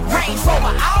 Range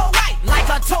Rover, all white like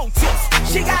her toe tips.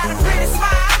 She got a pretty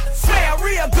smile, smell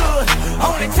real good.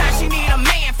 Only time she need a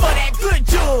man for that good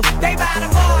jewel. They buy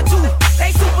the bar too, they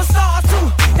superstars too.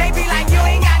 They be like, you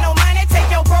ain't got no money, take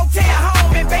your broke tail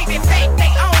home. And baby fake,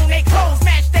 they own, they clothes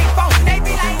match they phone. They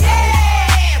be like,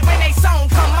 yeah, when they song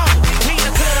come on. Leave the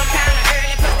club kinda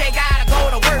early cause they gotta go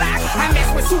to work. I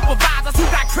mess with supervisors who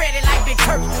got credit like Big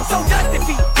Kirk. So Dusty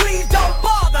Feet, please don't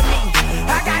bother me.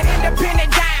 I got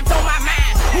independent dimes on my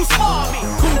mind. Who spoiled me?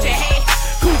 Coogee head,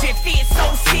 Coogee fit so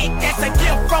sick. That's a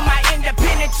gift from my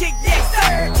independent chick. Yes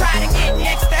sir, try to get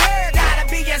next to her. Gotta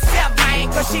be yourself,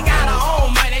 man, cause she got her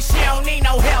own money. She don't need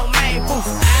no help, man. Boost.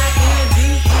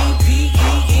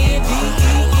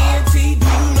 I-N-D-E-P-E-N-D-E-N-T. Do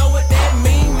you know what that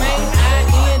mean, man?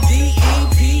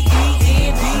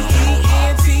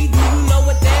 I-N-D-E-P-E-N-D-E-N-T. Do you know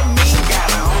what that mean? She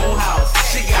got her own house,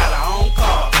 she got her own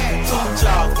car. 2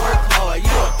 jobs, work hard,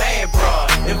 you a bad broad.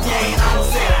 If you ain't on,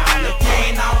 sit down. If you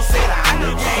ain't on, sit down.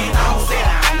 If you ain't on, sit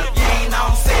down. If you ain't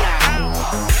on, sit down.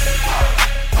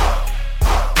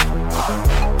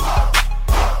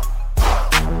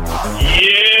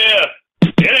 Yeah,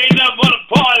 it ain't nothing but a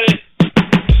party.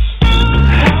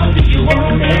 How do you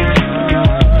want it?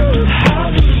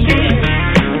 How do you get it?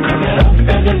 Coming up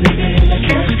and a living in a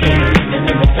cascade, living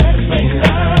in a fast lane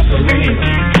life for real.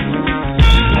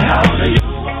 How do you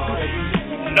want it?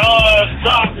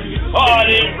 Non-stop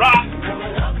party rock.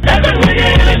 And a living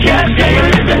in a cascade,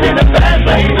 living in a fast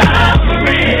lane life for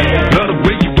real. Love the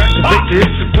way you activate your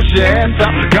hips and push your ass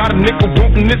out. Got a nickel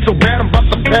wanting it so bad I'm about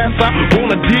to pass out.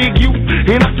 Wanna dig you,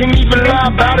 and I can't even lie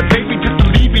about it. Baby, just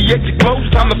alleviate your clothes,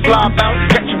 time to fly about.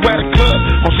 Catch you at a club,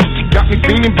 oh shit, you got me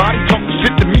feeling. Body talking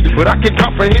shit to me, but I can't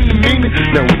comprehend the meaning.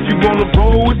 Now if you wanna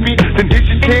roll with me, then here's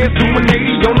your chance. Doing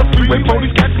 80 on the freeway,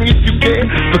 police catch me if you can.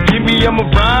 Forgive me, I'm a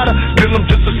rider, still I'm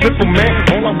just a simple man.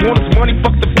 All I want is money,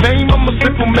 fuck the fame, I'm a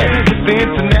simple man. Just the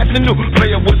international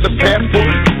player with a passport.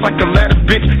 Just like a ladder,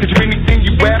 bitch, get you anything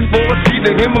you ask for. It's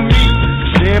either him or me.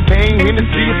 Champagne,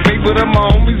 Hennessy, a favorite of my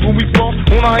homies when we fall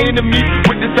on our enemies.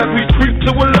 Witness as we creep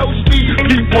to a low speed.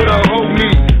 Keep what a hoe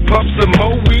need. Puff some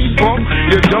more weed, bump,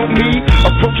 you don't need.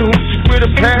 Approaching hoochies with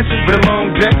a passion, been a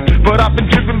long day. But I've been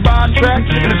driven by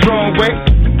attraction in a strong way.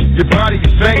 Your body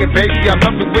is banging, baby. I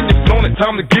love it when you're flown. It's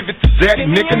time to give it to daddy,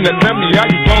 nigga. Now tell me how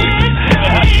you want it.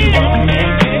 How you want it?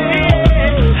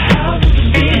 How do you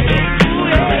get it?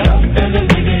 Coming up and a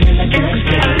living in a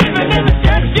cascade, living in a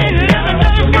cascade, living in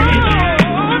a real.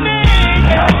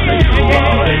 How do you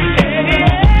want it?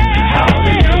 How do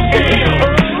you feel?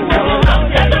 Coming up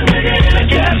and a living in a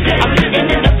cascade, living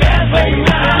in a fast lane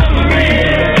life for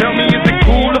real. Tell me, is it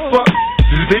cool or fuck?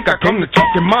 Do you think I come to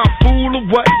talk in my fool or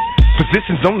what?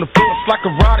 Positions on the floor, it's like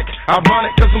erotic.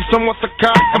 Ironic, cause I'm somewhat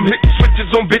psychotic. I'm hitting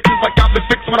switches on bitches like I've been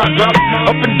fixed when I drop it.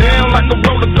 Up and down like a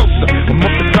roller coaster. I'm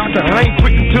up the doctor, I ain't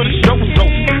quitting till the show is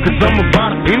over. Cause I'm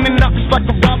about it, in and out just like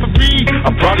a robbery.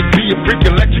 I'll probably be a freak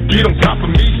and let you get on top of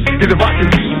me. Either I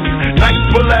can be night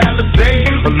full of Alizé,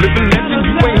 a living legend.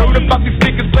 You ain't heard about these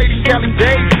niggas, Lady Cali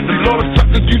days. The Lord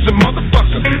sucker, use a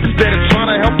motherfucker. Instead of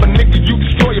trying to help a nigga, you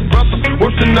destroy your brother.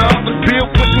 Worse than the others, Bill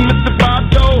Clinton, Mr.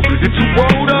 Bato. You're too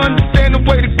old to understand the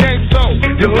way the game's so.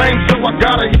 You're lame, so I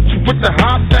gotta hit you with the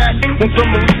hot back. Want some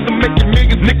release to make your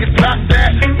niggas, niggas like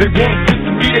that. They want to listen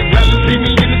to me, they'd rather see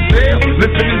me in the cell.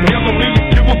 Living in hell, only a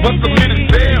few of us are lit as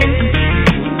hell.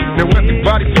 Now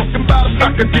everybody talking about us, I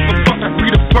could give a fuck. I be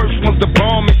the first ones to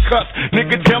bomb and cuss.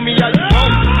 Nigga, tell me how you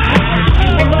want it.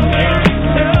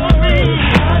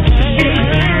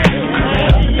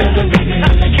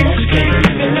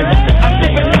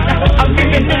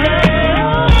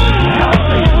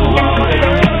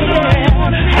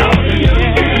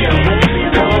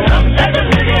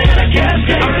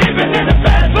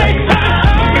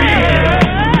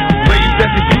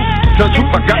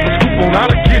 I got the scoop on how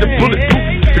to get a bulletproof.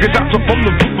 Because I took from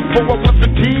the roof before I was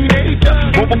a teenager.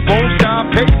 Mobile phone, shy,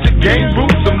 page, game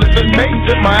rules. I'm living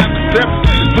major, my adversary.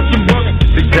 Looking running,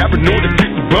 they paranoid and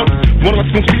big brother. One of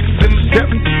us gon' see this in the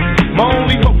devil. My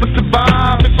only hope is to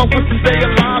survive. If I was to stay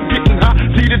alive, getting high,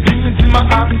 see the demons in my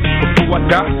eyes. Before I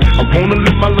die, I wanna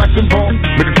live my life involved.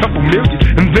 Make a couple million,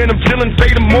 and then I'm chillin',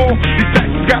 say them more. These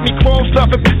taxes got me crossed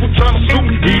up, and people tryna sue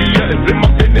me. Media is in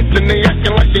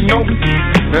know me.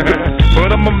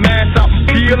 But I'ma mash out and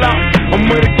peel out. I'm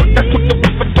ready for that's what the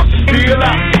fuck feel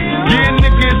out. Yeah,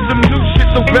 nigga, it's some new shit,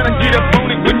 so better get up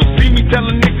on it. When you see me, tell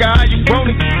a nigga how you want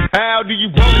it. How do you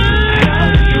want it? How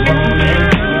do you want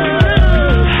it?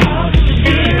 How do you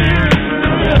feel it?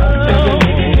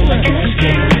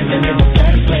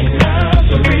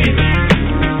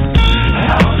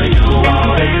 How do you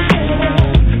want it?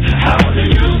 How do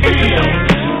you feel?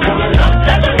 Coming up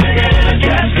as a nigga in a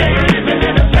casket, living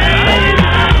in a fast lane.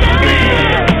 How do you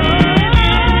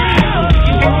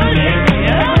want it? How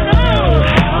do you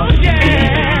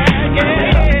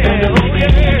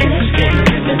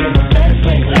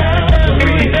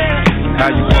How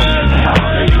you want it? How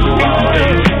do you want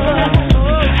it?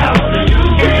 How do you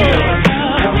feel?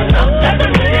 Coming up at the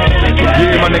nigga.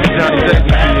 Yeah, my nigga Johnny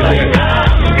Jackson.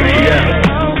 Yeah.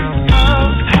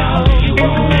 How do you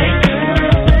want it?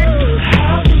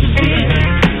 How do you feel?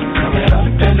 Coming up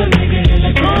at the nigga in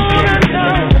the gotta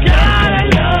know. How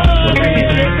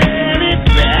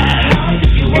do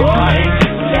you want it?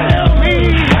 Tell me.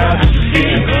 How do you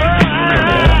feel?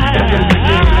 Coming up at the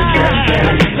nigga in the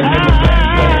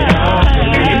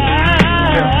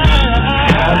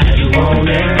How do you want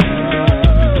it?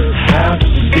 How do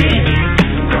you feel?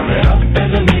 Coming up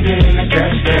as a nigga in a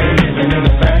cash stand, living in a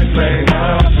fast lane,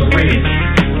 for real.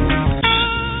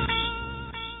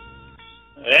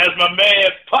 That's my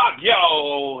man Pop,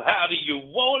 y'all. How do you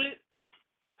want it?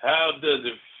 How does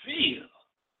it feel?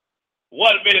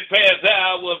 1 minute past the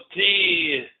hour of 10.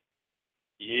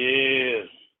 Yeah.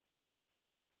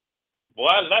 Boy,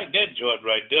 I like that joint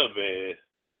right there, man.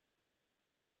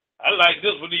 I like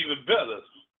this one even better.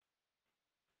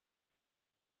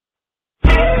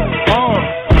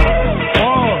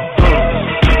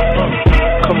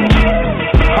 Come on.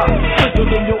 Thicker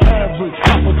than your average.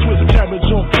 Pop a twist cabbage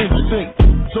on instinct.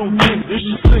 Don't think it's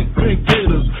just think big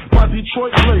gators. My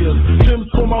Detroit players. Tim's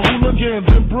for my hooligans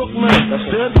in Brooklyn.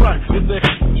 Dead right. Is there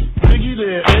Biggie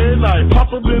there every night.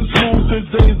 Papa been smooth since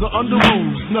days of under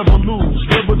rules. Never lose.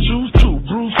 Never choose to.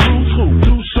 Bruce Cruz who?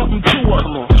 Do something to us.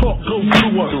 Talk go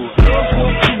through us. Girls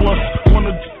walk to us.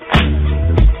 Wanna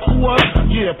who us?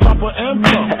 Yeah, Papa and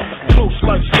Puff. Close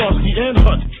like Starsky and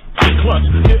Hutch. Clutch.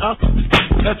 Yeah,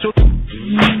 at your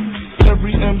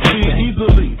every MC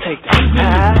easily.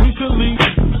 Recently,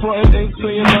 frontin' ain't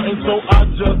saying nothing, so I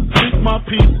just keep my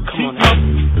peace. Keep my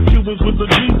Cubans with the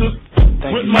Jesus.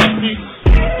 With my peace.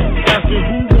 Asking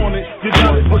who want it. You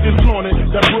got it, but it's on it.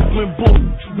 That Brooklyn bull,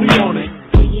 we on it.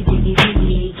 Biggie, biggie,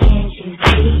 biggie, can't you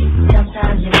see?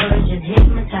 Sometimes your words just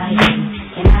hypnotize me.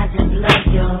 And I just love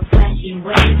your flashy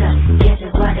ways. Guess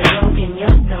it's why they're broken,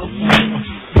 you're so fake.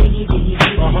 Biggie, biggie,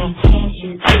 biggie, can't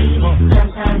you see?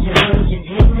 Sometimes your words just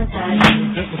hypnotize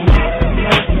me. And I just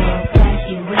love your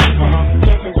flashy ways.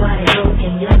 Guess it's why they're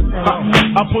broken, you're so fake.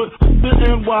 I put the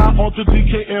NY onto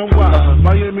DKNY.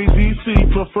 Miami,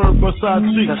 DC, preferred beside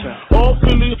C. All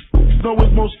Philly, know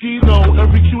it's Mosquito.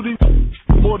 Every cutie,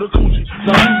 for the coochie.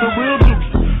 Now who's the real dude?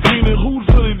 Meaning who's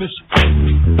really this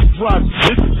right?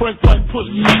 It's Frank White push,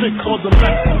 sick called the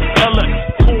Max. LX,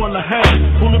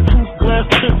 4.5. Bulletproof glass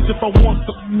tips if I want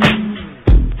to.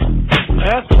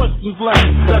 Ask questions like,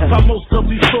 that's how most of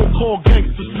these so-called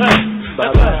gangsters pass.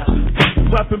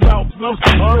 Rapping about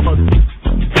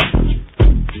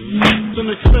an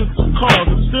expensive car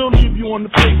that still leave you on the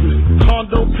pavement.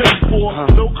 Condo paid for,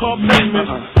 no car payment.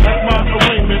 At my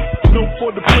arraignment, no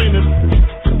for the plaintiff.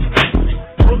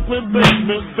 Brooklyn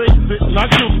basement, face it,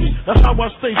 not guilty. That's how I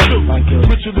stay true.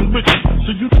 Richer than richer,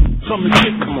 so you come and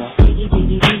get me. Biggie,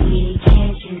 biggie, biggie,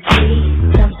 can't you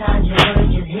see? Sometimes your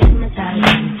words just hypnotize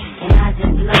me. And I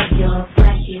just love your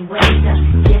flashy ways.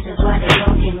 This is why they're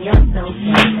broken, you're so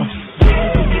fake.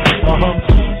 Biggie, biggie, biggie,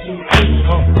 can't you see?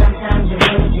 Sometimes your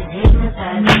words just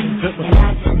hypnotize me. And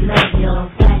I just love your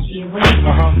flashy ways.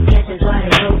 This is why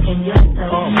they're broken, you're so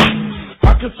fake.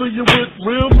 I can see you with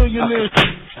real millionaires.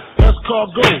 That's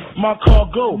cargo, my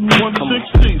cargo,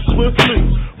 160, swiftly.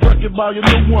 Wreck it by your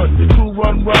new one. Your crew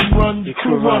run, your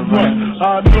crew run.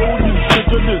 I know you sick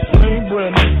of this name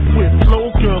brand with flow,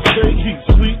 girl, stay heat,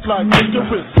 sweet like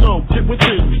licorice. So get with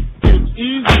it, it's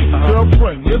easy.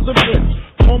 Girlfriend, here's a bitch.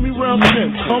 Call me round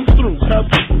 10, come through, have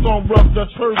on rough,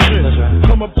 that's her bitch.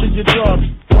 Come up to your job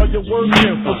while you're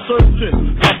working for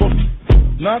certain.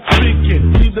 Not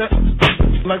speaking, see that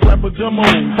like rapper demo.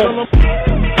 Tell them.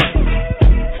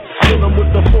 Kill them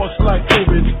with the force like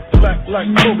COVID. Black like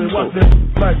COVID. Watch them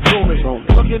like Roman.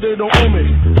 Lucky they don't owe me.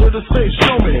 Where to stay,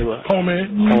 show me. Homie.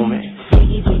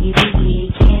 Biggie, biggie, biggie,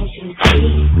 can't you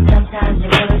see? Sometimes your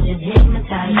words just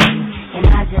hypnotize me. And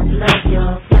I just love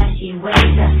your flashy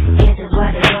ways. This is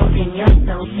why they're broken, you're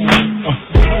so fake.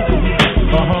 Biggie, biggie,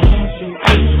 biggie, can't you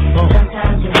see?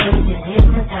 Sometimes your words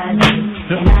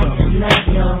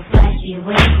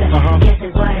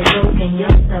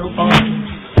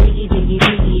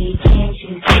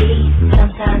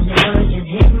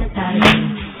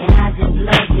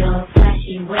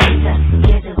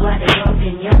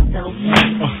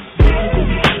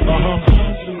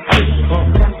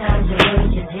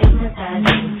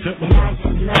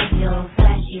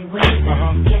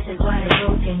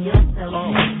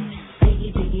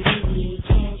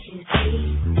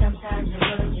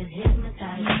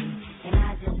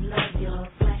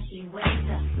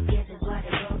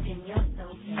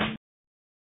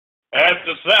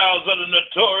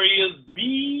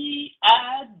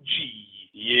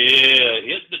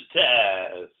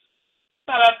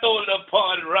know the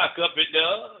party rock up in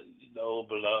there. You know,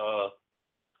 but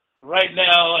right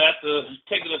now, after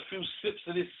taking a few sips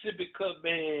of this sippy cup,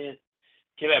 man,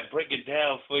 can I break it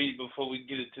down for you before we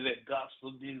get into that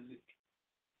gospel music?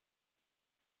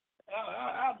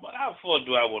 How far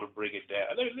do I want to break it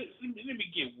down? Let me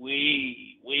get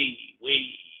way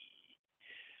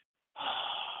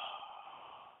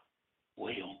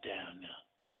on down now.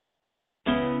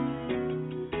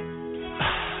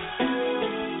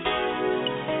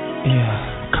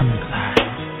 Yeah, come inside.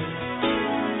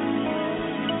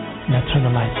 Now turn the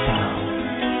lights down.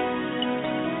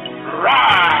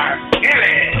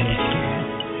 Rockin!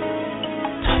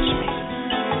 Touch me.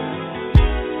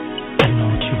 I know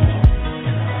what you want,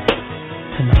 and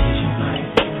tonight is your night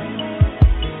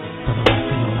for the rest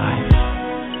of your life.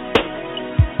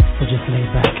 So just lay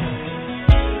back and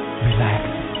relax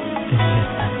and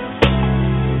listen.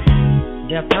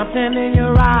 There's something in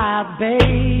your eyes,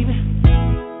 baby.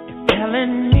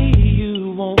 Telling me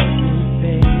you want me,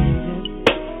 baby.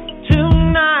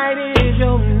 Tonight is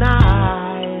your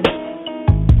night.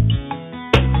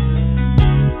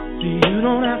 So you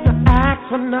don't have to ask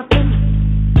for nothing.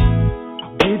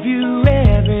 I'll give you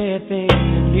everything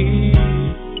you need.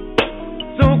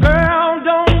 So girl,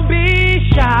 don't be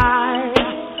shy.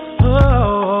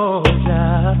 Oh,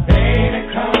 just baby,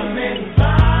 come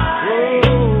inside.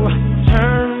 Oh,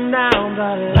 turn down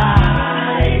the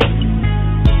light.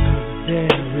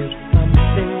 There is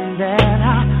something that I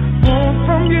want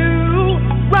from you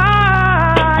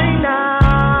right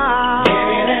now. Give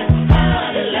me that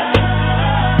honey love.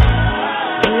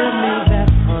 Give me that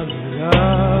honey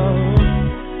love.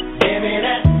 Give me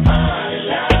that honey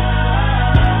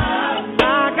love. I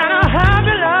gotta have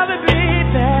your love,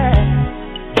 baby.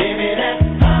 Give me that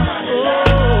honey love.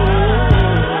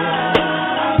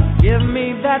 Give me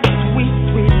that sweet,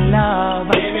 sweet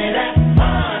love. Give me that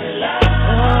honey love.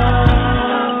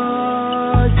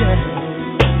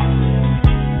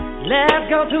 Let's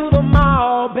go to the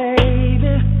mall,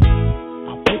 baby.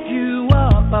 I'll pick you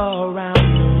up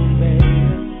around noon,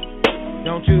 baby.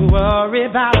 Don't you worry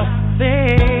about a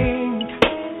thing.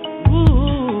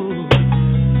 Ooh,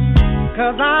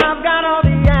 'cause I've got all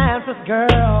the answers,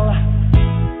 girl,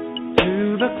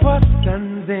 to the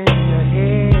questions in your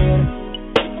head.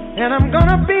 And I'm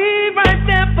gonna be right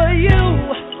there for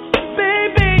you,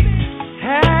 baby.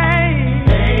 Hey,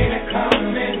 baby,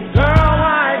 come in. Girl,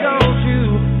 why don't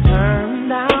you turn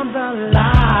down the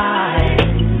light?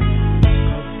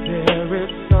 'Cause there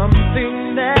is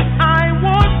something that I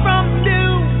want from you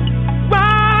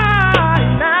right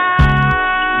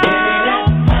now. Give me that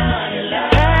honey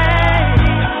love. Hey,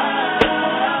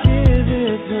 give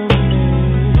it to me.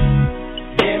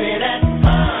 Give me that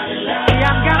honey love. See,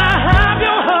 I've gotta have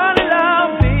your honey love,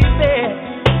 baby.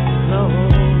 No.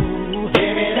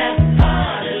 Give me that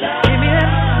honey love. Give me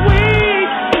that sweet,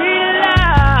 sweet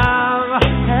love.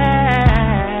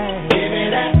 Hey. Give me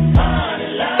that honey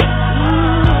love.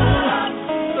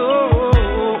 Ooh,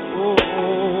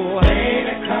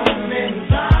 baby, come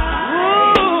inside.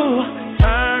 Ooh,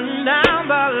 turn down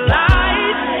the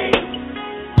light.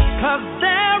 'Cause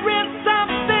there is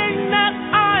something that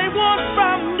I want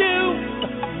from you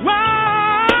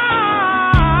right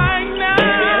now.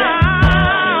 Give me that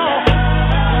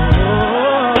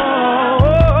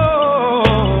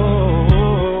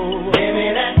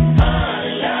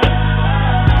honey love.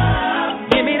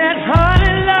 Give me that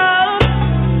honey love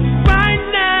right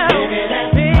now,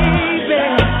 baby.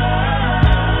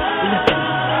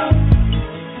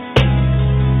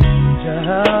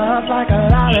 Just like a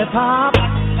lollipop,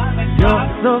 you're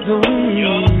so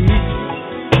sweet.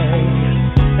 Hey.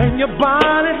 And your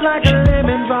body's like a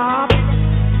lemon drop,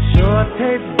 sure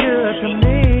tastes good to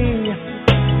me.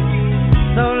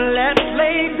 So let's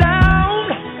lay down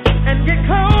and get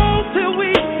close till we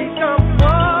become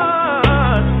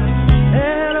one.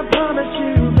 And I promise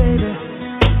you, baby,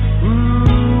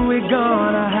 ooh, we're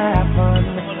gonna have fun.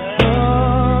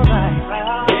 Alright.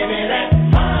 Give me that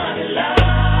honey love.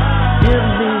 Give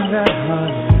me that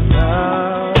honey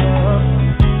love.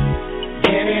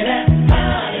 Give me that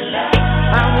honey love.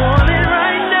 I want it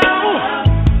right now.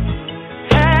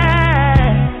 Hey.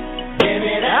 Give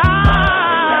me that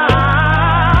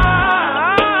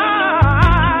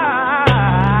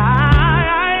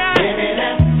give me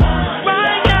that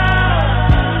right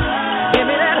now. Give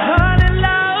me that honey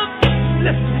love.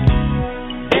 Listen,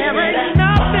 there ain't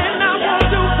nothing I won't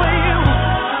do for you.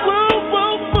 Woo,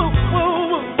 woo, woo, woo,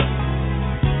 woo.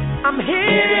 I'm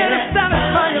here to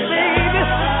satisfy you, baby.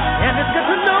 And it's good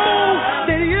to know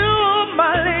that you're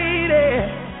my lady.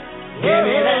 Give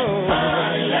me that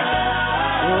honey love.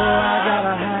 Oh, I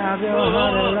gotta have your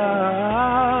honey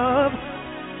love.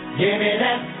 Give me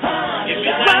that honey Give me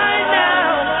love. that Right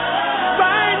now,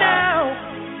 right now,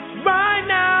 right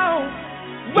now,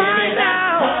 right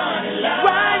now,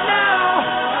 right now.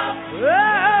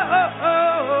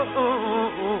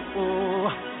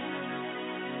 Oh.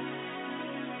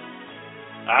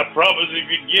 I promise if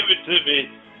you give it to me,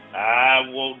 I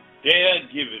won't dare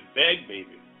give it back,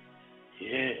 baby.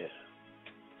 Yeah.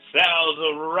 Sounds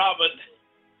of Robert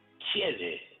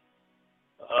Kelly.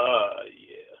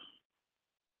 Yeah.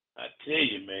 I tell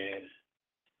you, man.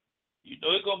 You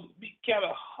know, it's going to be kind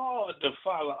of hard to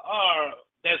follow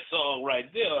that song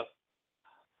right there.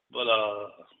 But,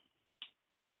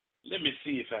 let me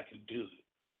see if I can do it.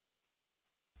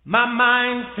 My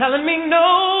mind's telling me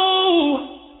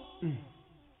no.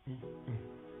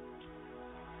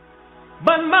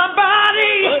 But my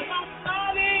body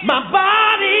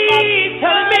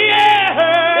telling me yes,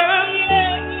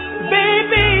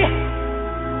 baby.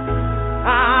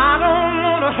 I don't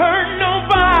wanna hurt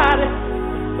nobody,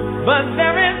 but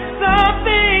there is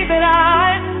something that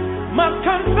I must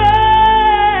confess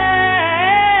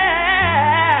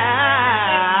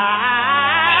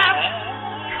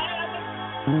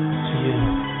to you.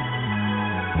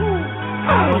 I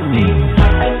don't see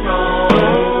nothing wrong.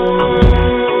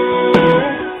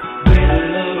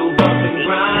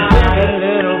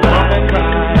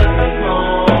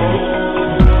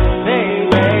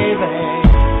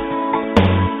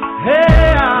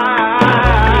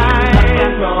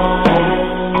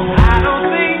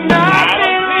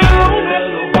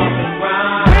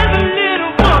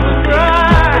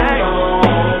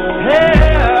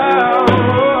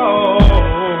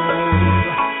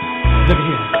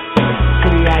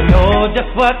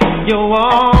 What you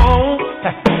want,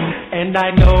 and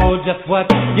I know just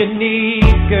what you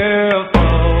need, girl. So,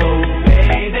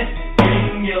 baby,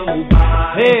 bring your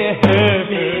body,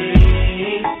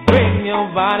 bring your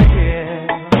body here.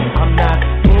 I'm not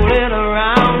fooling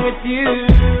around with you,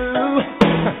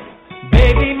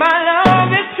 baby. My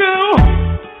love is true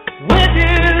with you.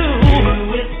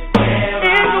 Is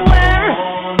where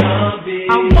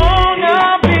I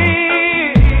wanna be.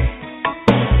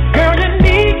 Girl, you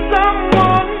need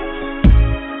someone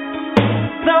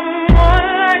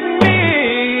like me,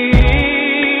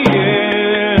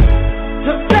 yeah,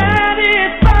 to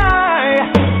satisfy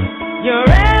your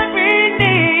every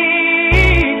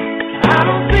need. I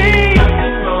don't see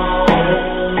nothing wrong.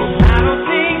 I don't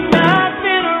see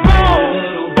nothing wrong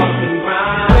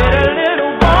with a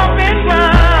little bump and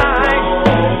grind.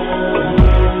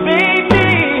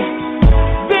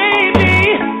 Baby,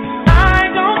 I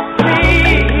don't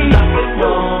see nothing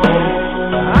wrong.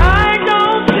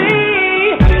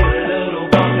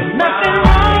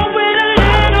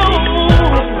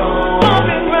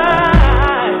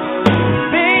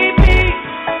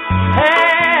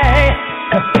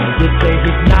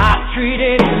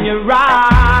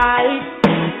 Right,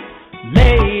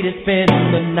 lady, spend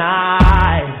the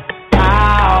night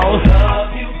out,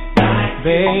 love you,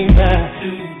 baby, to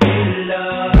be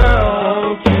loved. Girl,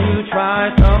 won't you try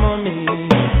some of me?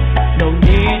 No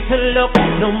need to look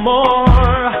no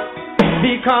more,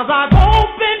 because I've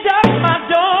opened up my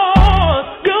doors.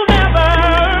 You'll never,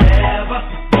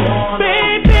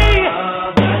 baby,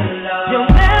 you'll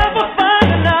never find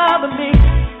another me.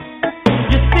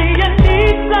 You see, you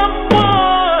need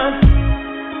someone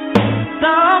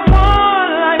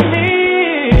like me,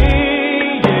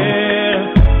 yeah,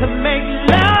 to make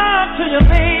love to you,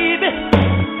 baby,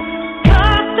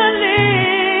 constantly.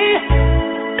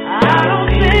 I don't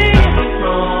see nothing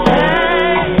wrong,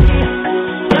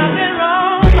 nothing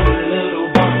wrong with a little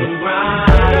bump and grind,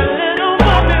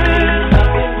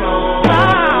 nothing wrong,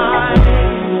 right?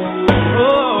 Oh,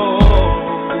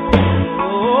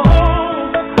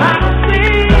 I don't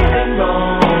see nothing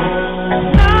wrong.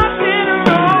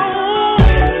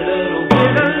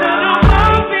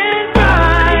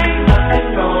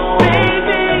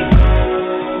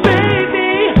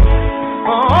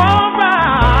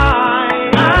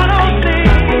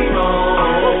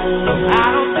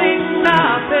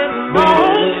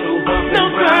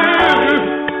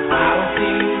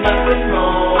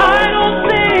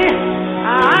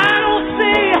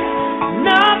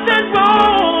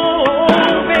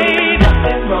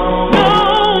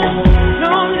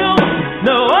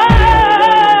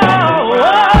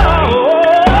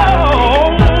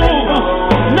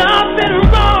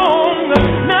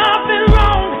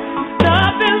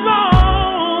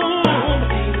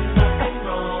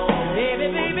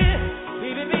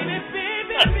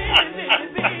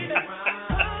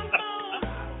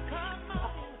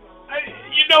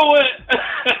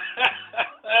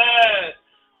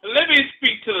 Let me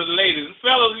speak to the ladies.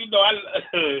 Fellas, you know,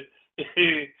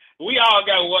 we all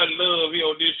got one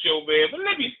man. But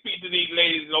let me speak to these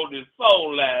ladies on this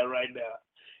phone line right now.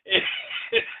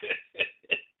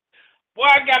 Boy,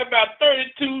 I got about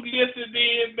 32 listening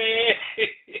in, man.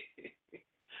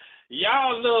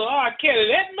 Y'all little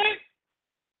Kelly, that man.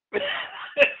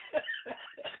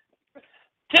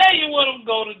 Tell you what I'm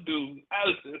gonna do.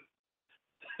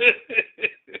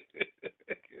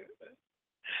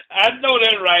 I know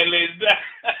that right, ladies.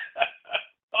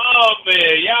 Oh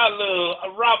man, y'all little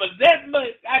Robert, that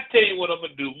much. I tell you what I'm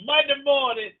gonna do. Monday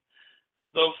morning,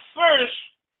 the first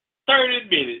 30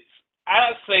 minutes.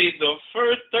 I say the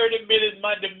first 30 minutes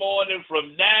Monday morning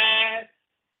from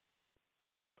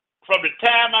the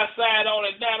time I sign on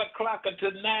at 9 o'clock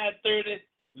until 9:30,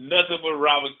 nothing but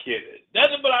Robert Kelly.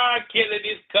 Nothing but R. Kelly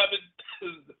is coming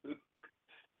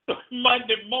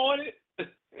Monday morning.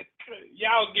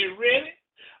 Y'all get ready.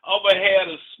 I'm going to have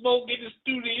the smoke in the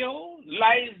studio,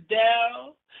 lights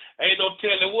down. Ain't no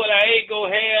telling what I ain't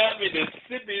going to have in the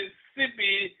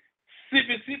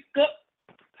sippy cup.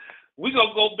 We going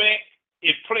to go back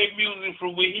and play music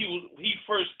from when he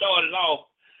first started off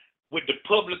with the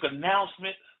public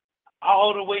announcement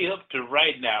all the way up to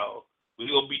right now. We're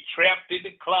going to be trapped in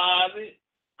the closet,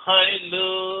 honey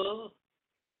love,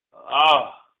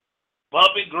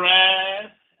 bumpy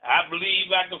grind, I believe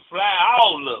I can fly,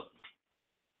 all of them.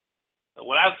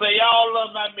 When I say all of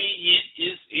them, I mean it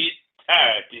is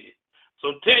entirety.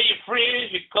 So tell your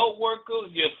friends, your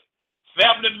co-workers, your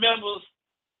family members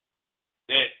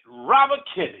that Robert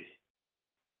Kelly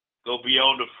gonna be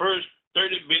on the first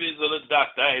 30 minutes of the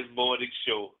Dr. Ice Morning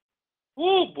Show.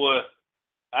 Woo, boy.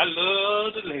 I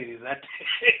love the ladies. I tell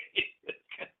you.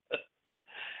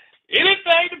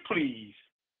 Anything to please.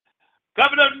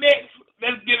 Coming up next,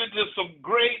 let's get into some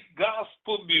great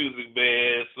gospel music,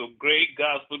 man. Some great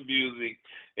gospel music.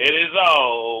 It is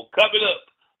all coming up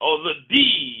on the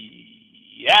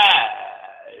D.I.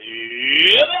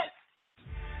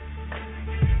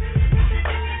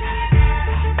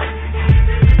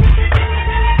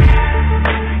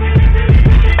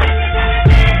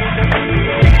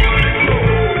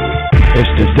 It's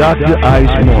the Dr.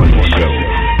 Ice Morning Show,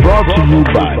 brought to you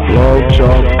by Blog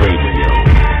Talk Radio.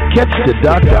 Catch the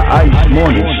Dr. Ice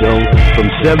Morning Show from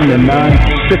 7 to 9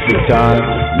 Pacific Time,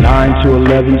 9 to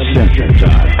 11 Central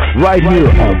Time, right here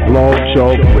on Blog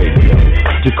Talk Radio.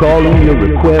 To call in your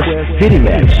request, hit him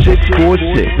at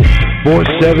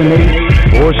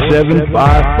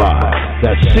 646-478-4755.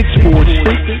 That's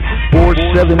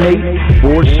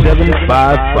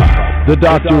 646-478-4755. The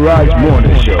Dr. Ice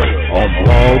Morning Show on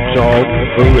Blog Talk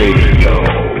Radio.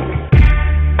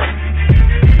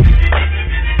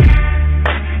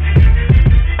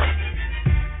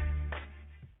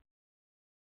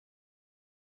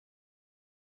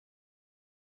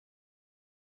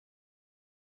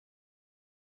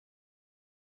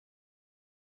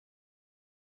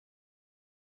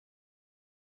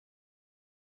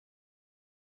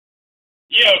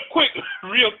 Yeah,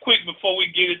 real quick before we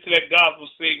get into that gospel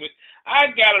segment, I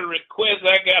got a request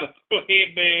I got to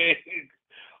play, man,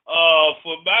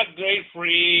 for my great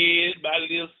friend, my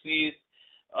little sis,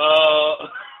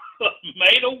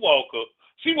 Maida Walker.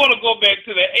 She want to go back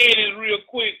to the 80s real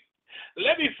quick.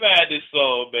 Let me find this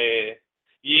song, man.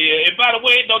 Yeah, and by the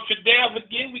way, don't you dare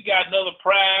forget, we got another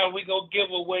prize we going to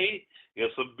give away.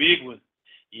 It's a big one.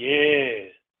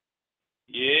 Yeah.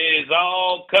 Yeah, it's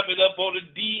all coming up on the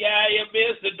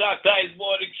DIMS, the Dr. Ice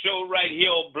Morning Show, right here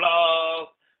on Blog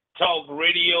Talk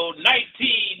Radio.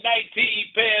 19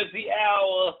 past the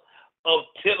hour of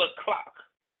 10 o'clock.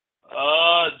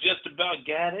 Just about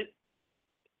got it.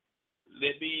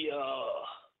 Let me,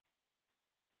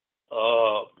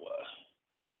 boy.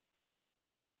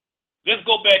 Let's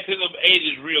go back to them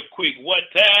 80s real quick. One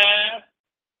time,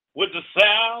 with the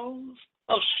sounds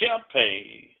of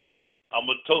champagne. I'm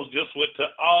going to toast this one to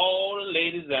all the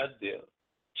ladies out there.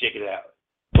 Check it out.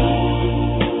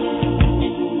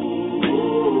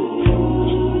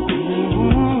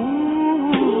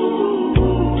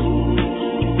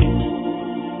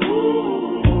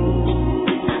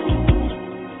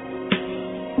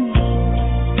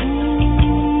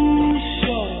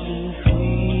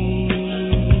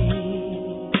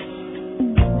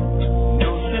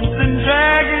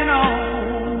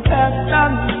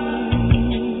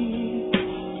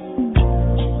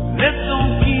 Let's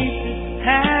don't keep it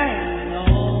hanging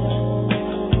on.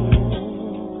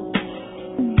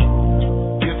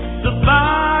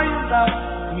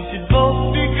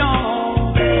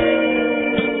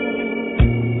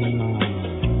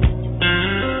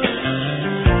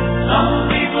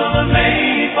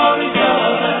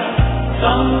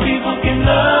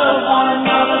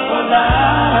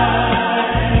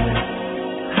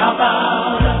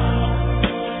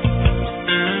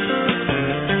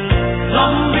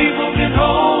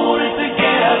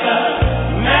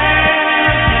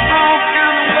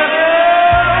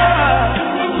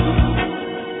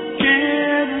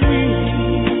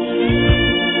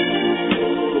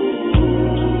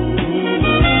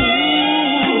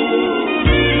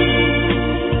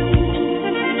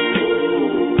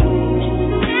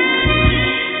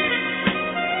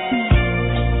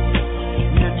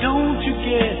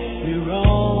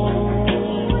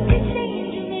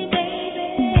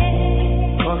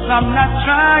 I'm not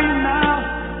trying now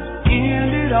to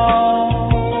end it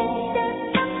all.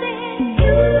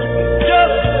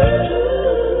 Just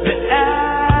that I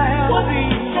have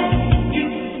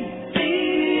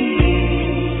seen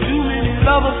too many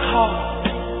lovers' hearts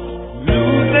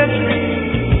lose their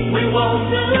dreams. We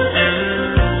won't lose.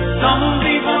 Some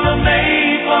people are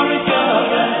made for each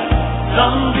other.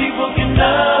 Some people can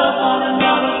love one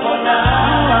another for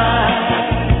life.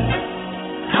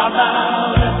 How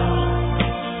about us?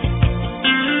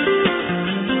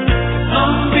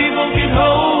 Some people can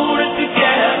hold it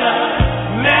together.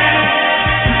 Man,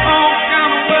 all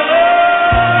kind of weather.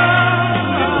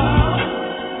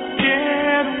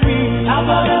 Can we? How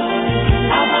about us?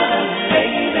 How about us,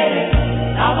 baby?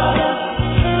 How about us?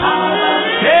 How about us?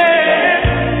 Yeah.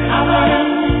 How about us?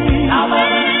 How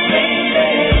about us, baby?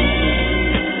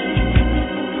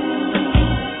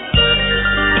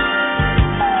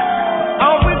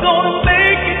 Are we gonna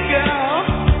make it, girl?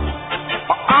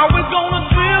 Or are we gonna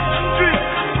drift and drift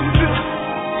and drift?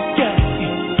 Yeah.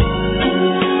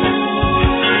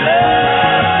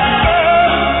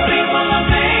 Some people are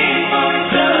made for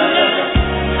each other.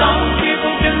 Some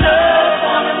people can love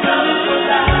one another for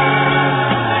life.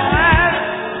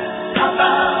 How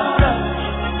about us?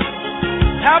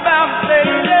 How about us,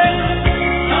 lady?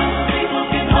 Some people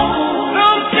can hold.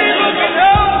 Some people can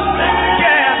hold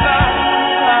together.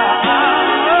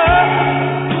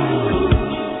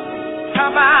 How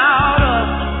about us?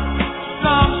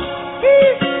 Some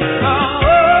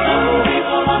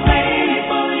people are made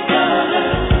for each other.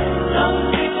 Some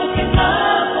people can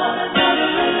love one another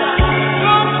for life.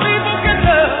 Some people can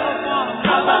love one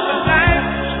another for life.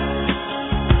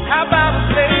 How about us,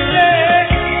 lady?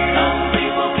 Some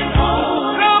people can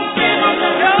hold. Some people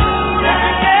can hold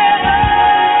together.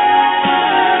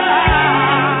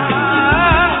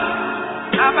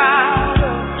 How about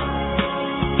us?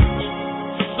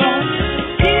 Some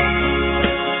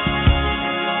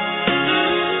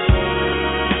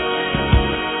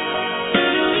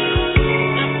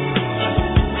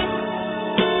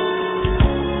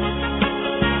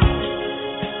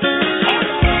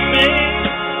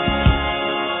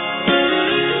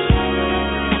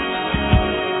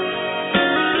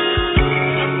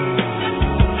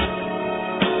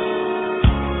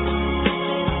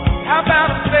How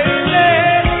about us, baby?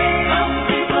 Some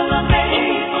people are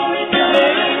made for each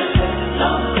other.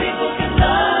 Some people can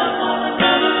love one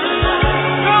another for life.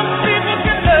 Some people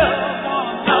can love one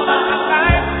another for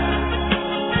life.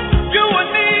 You and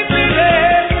me, baby.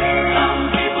 Some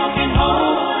people can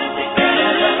hold it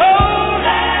together. Hold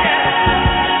it.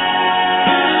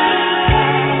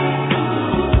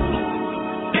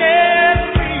 Yes,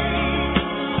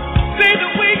 see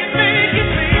that we can make it,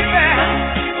 baby. Some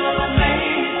people are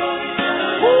made for each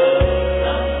other.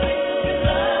 Some people can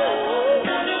love one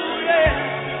another.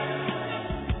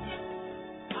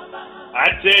 I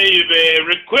tell you, man,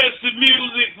 requested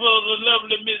music for the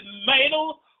lovely Miss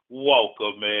Maynard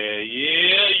Walker, man.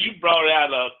 Yeah, you brought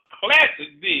out a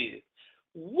classic there.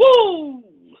 Woo!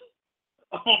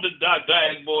 On the Dr.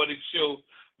 Ice Morning Show.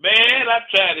 Man, I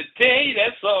tried to tell you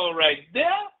that song right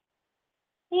there.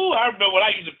 Woo, I remember when I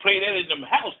used to play that in them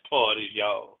house parties,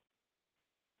 y'all.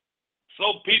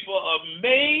 So people are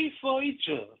made for each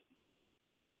other.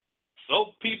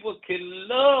 So people can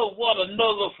love one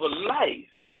another for life.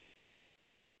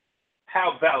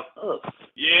 How about us?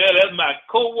 Yeah, that's my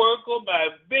coworker,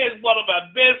 one of my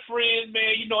best friends,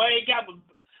 man. You know, I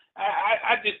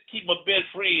just keep my best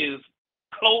friends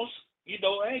close. You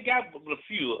know, I ain't got but a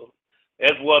few of them.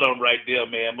 That's one of them right there,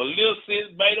 man. My little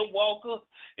sis, Maynard Walker.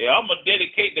 Yeah, I'm gonna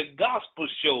dedicate the gospel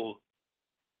show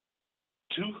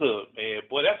to her, man.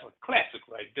 Boy, that's a classic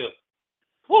right there.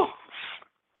 Whew.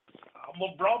 I'm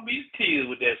gonna brought me tears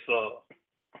with that song.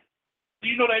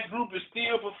 You know that group is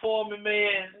still performing,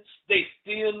 man. They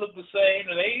still look the same.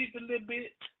 They aged a little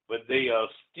bit, but they are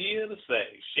still the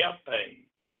same. Champagne.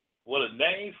 What a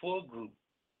name for a group.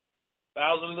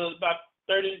 I was about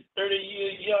 30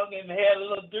 years young and had a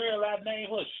little girl, I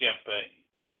named her Champagne.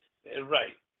 That's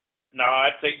right. No, I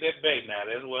take that back now.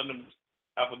 That's one of them.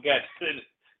 I forgot.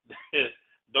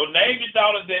 Don't name your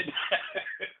daughter that.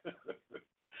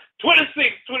 26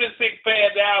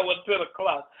 past the hour, 10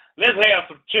 o'clock. Let's have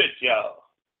some church, y'all.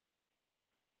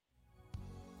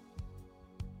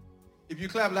 If you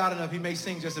clap loud enough, he may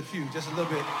sing just a few, just a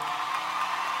little bit.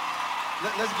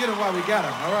 Let's get him while we got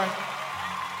him, all right?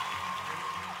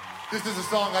 This is a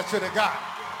song I should have got.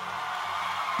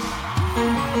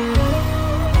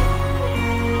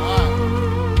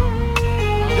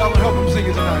 Y'all gonna help him sing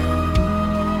it tonight.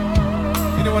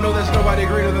 Anyone know there's nobody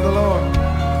greater than the Lord?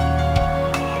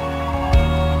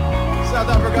 South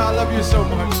Africa, I love you so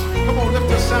much. Come on, lift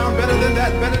the sound better than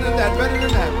that, better than that, better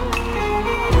than that.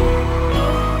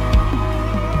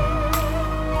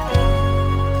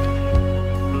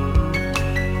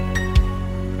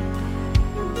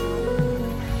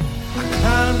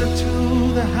 Climbed up to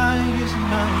the highest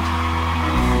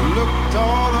mountain, looked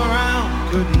all around,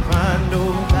 couldn't find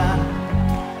nobody.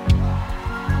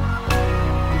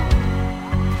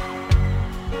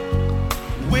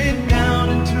 Went down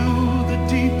into the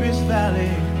deepest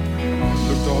valley,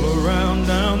 looked all around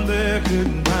down there,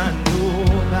 couldn't find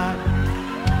nobody.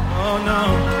 Oh no.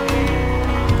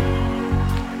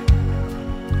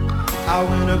 I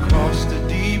went across the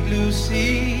deep blue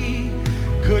sea,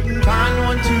 couldn't find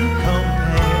one to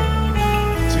compare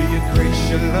to your grace,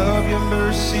 your love, your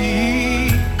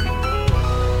mercy.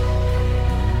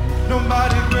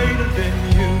 Nobody greater than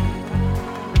you.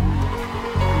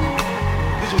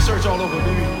 Did you search all over,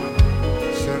 baby?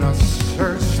 Said I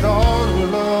searched all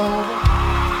over,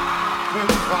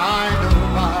 couldn't find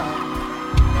nobody.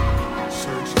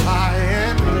 Searched high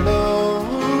and low,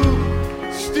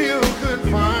 still couldn't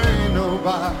find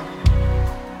nobody.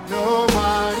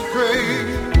 Nobody great,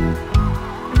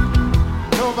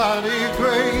 nobody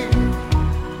great,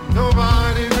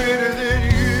 nobody greater than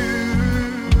you.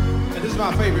 And this is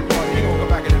my favorite part. We're gonna go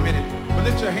back in a minute. But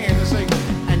lift your hands and sing.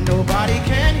 And nobody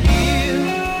can heal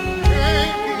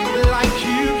like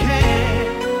you can.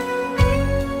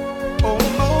 Oh,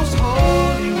 most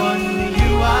holy one,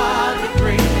 you are the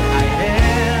great I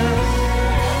am.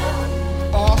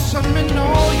 Awesome in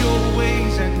all your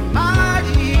ways and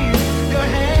mighty in your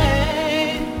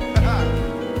hand.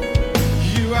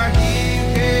 You are he who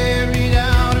carried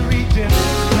out a redemption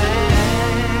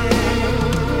plan.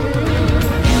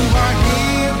 You are he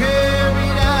who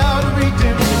carried out a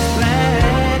redemption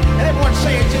plan. And everyone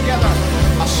say it together.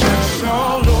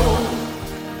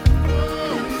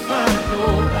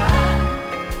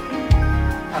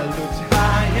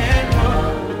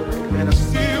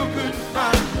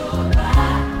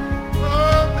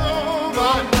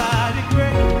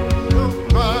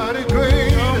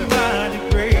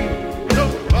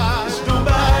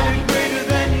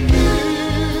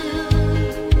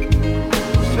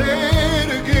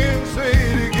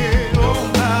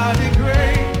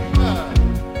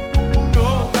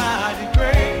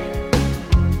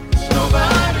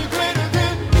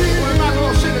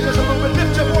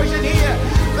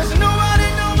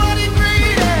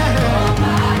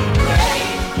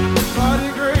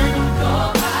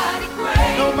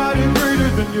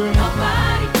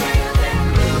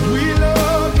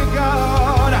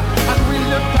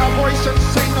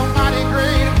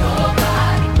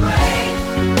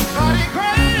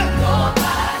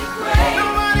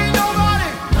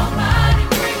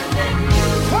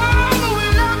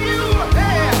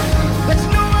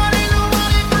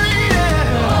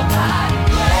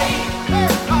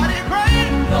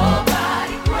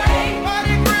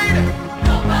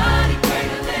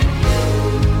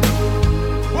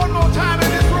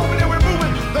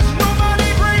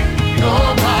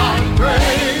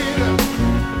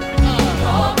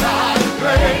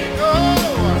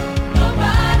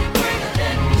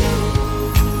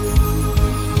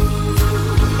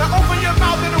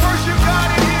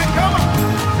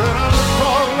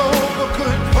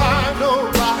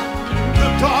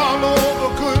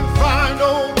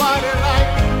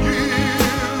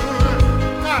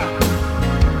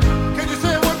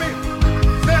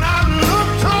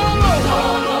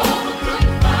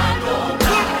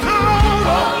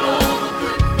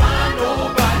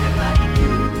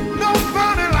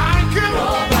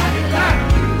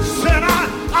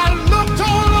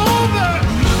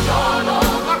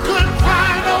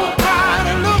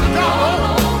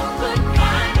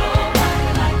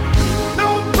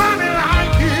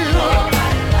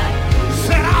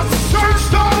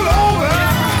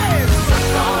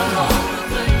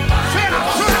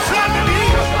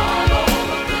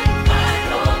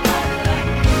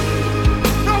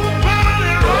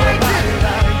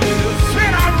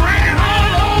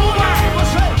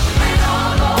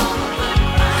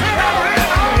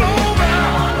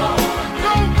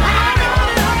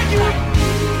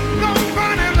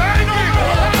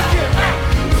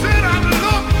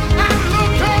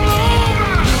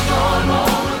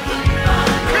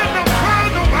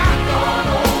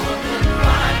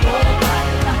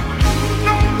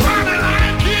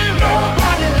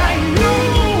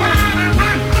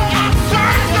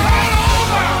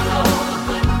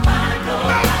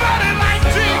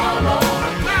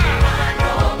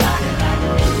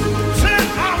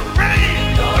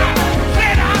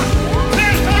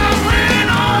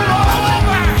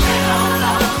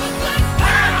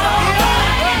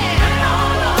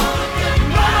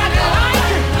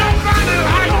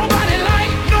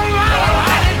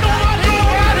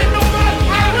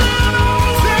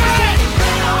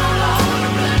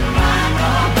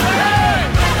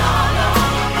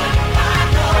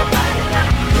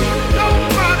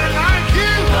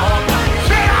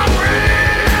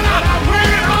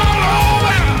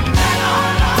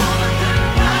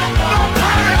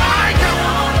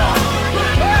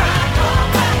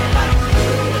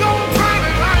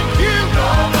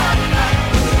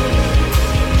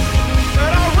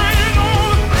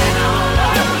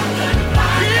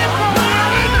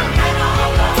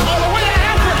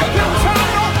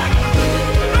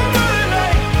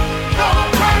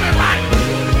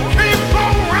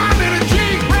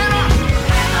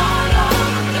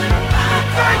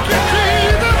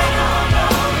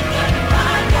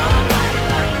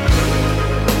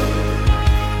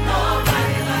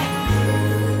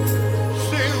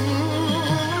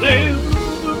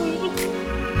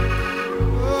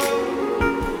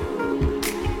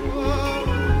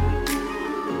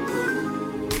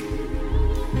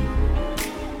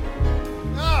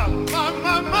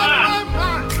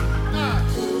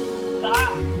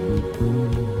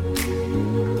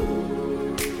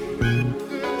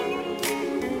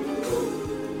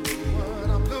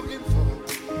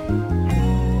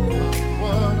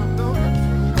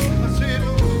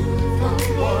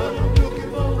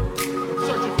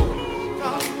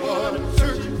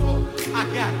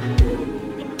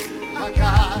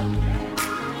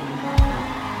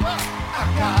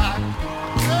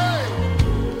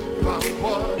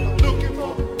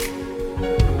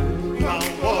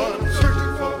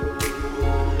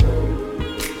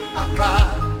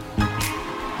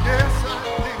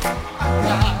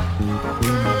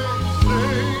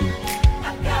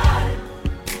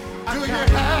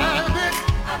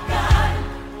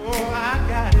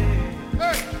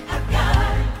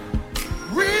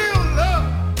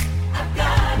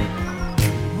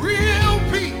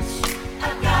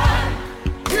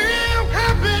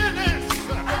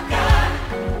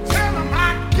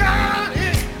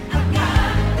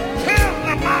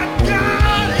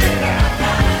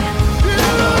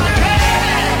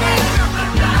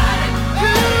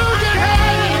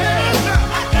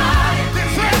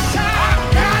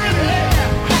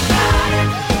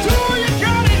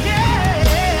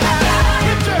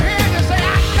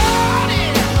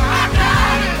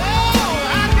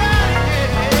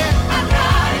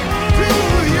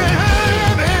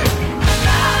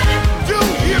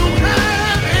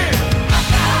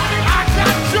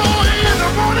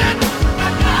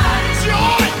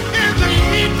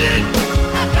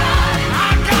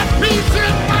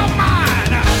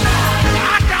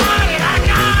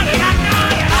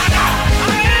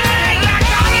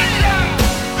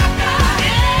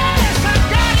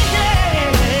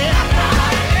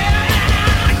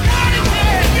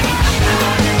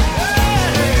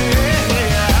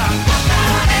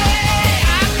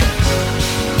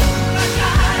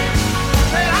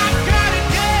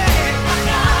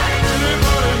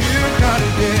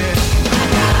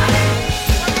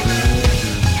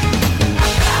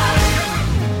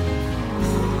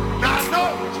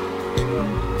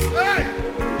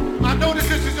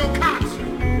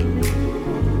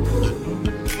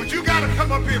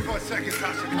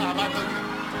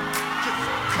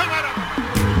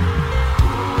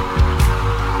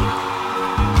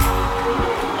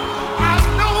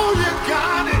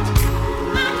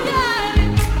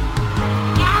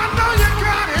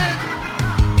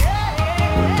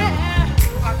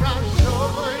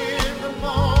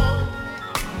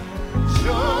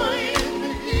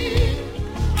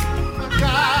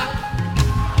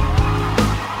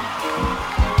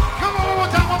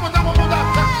 One more time.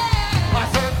 I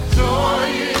said joy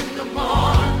in the morning.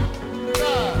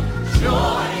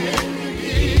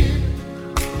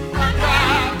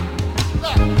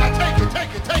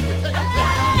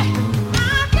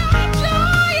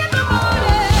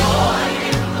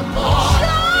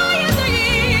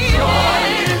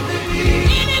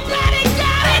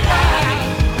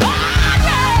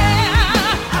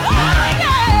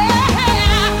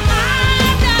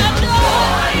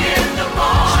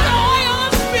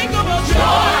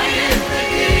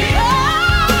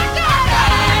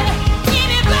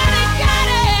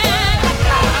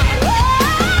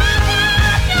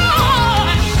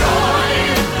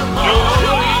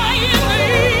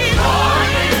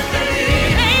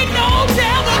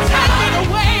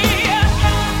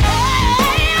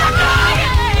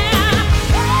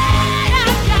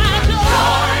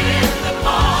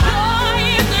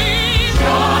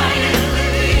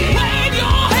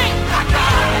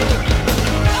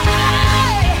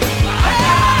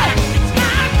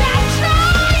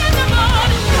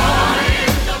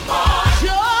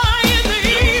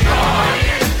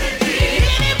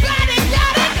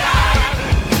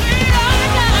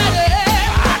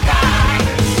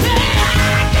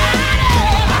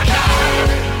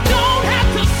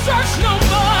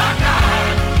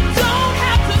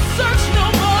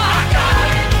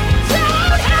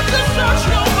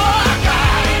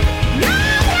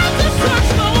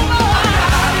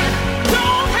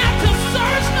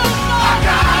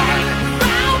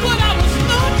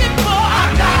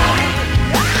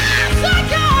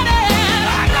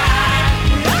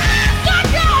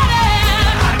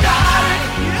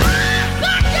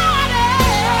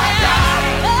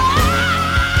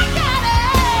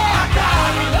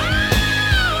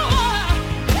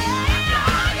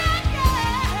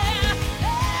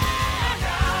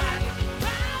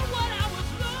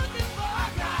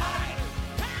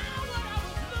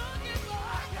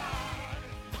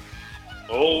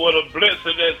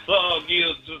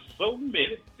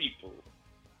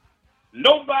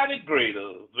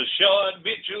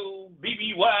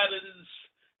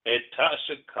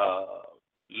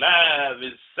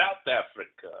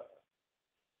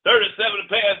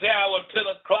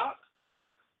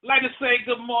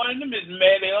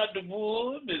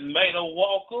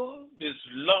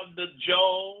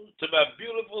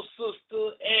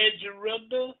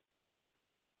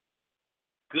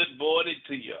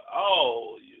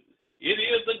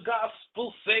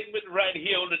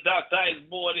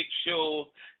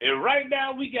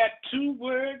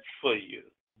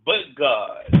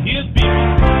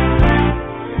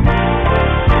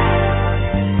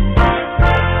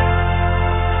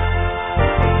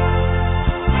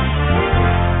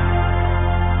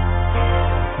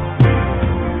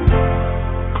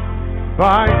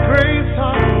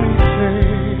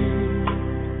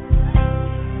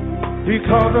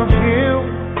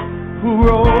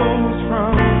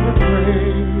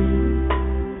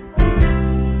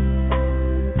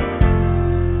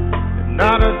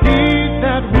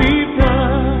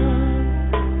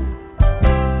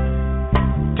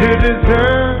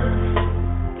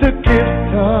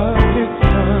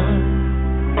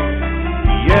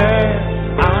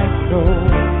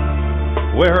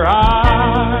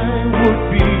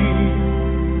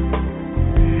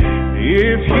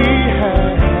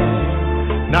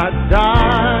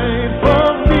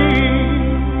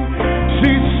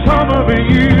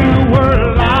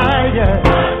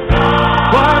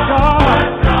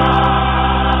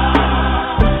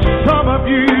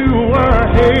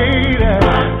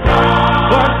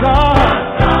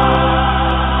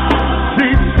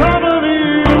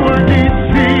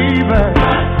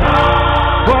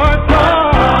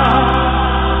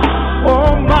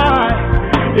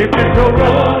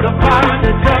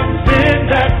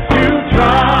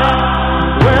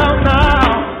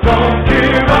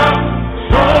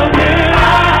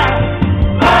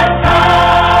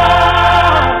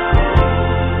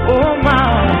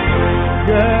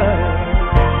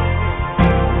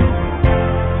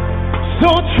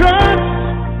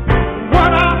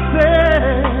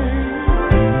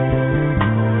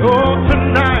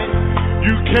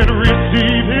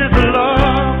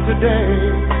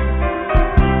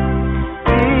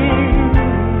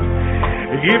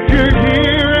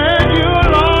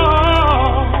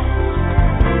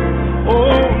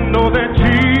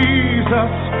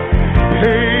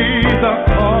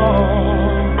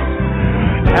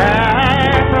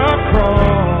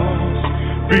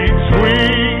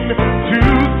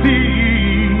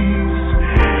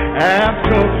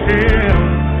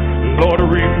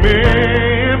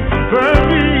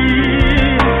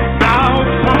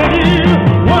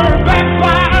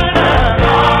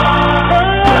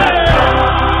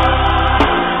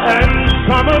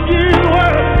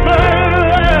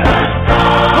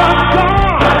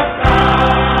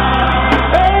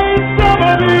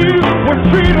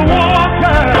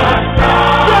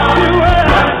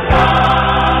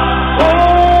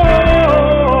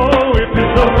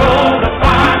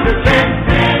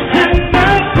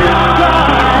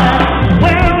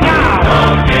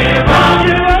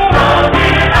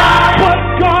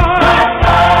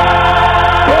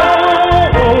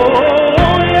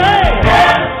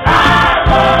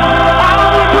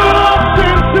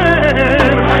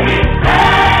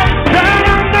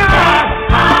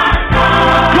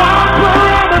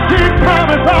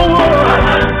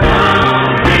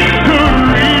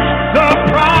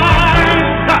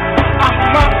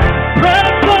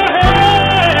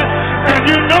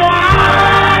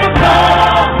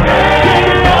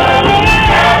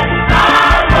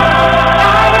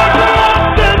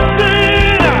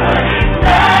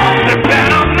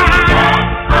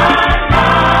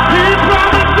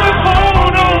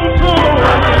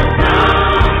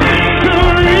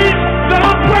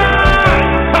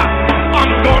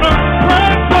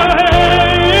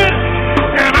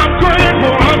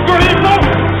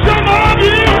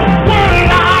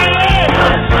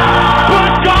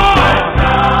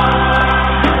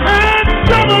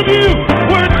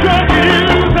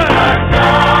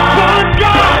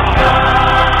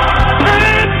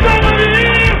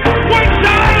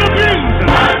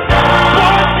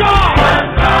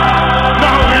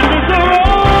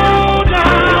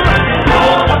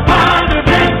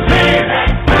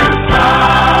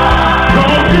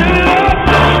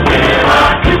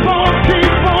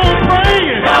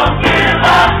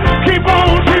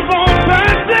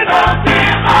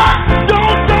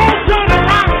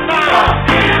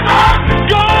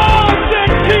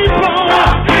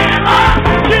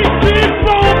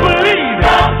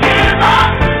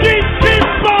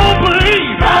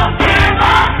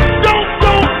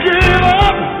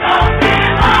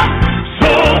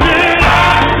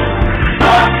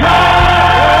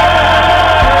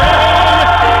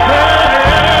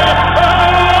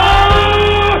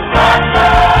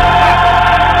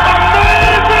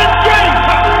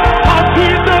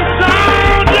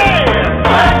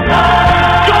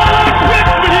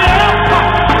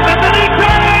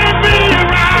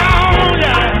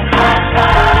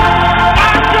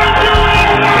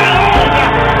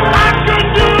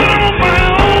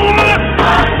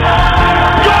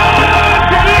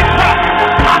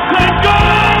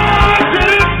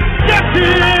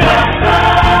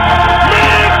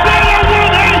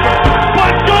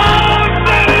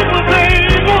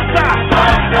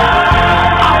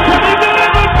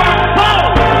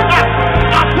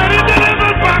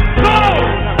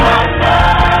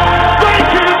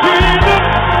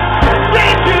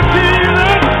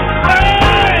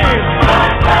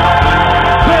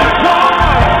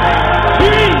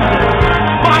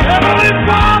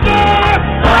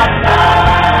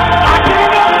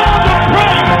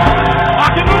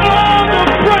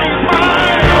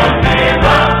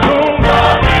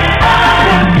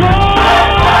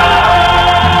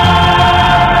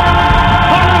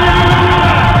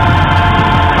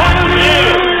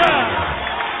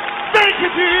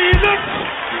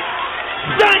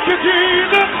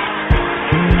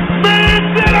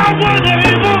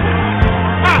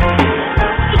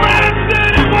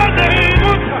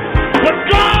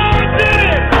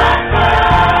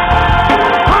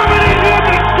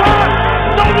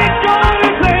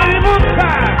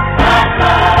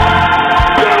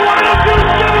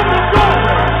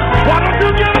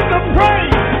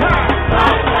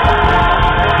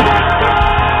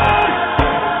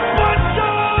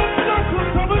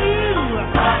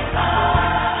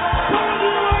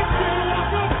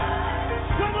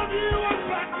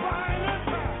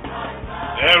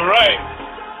 That's right.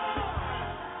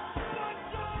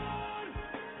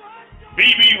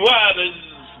 B.B. Waters,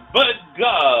 but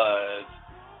God.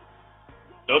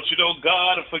 Don't you know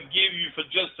God will forgive you for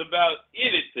just about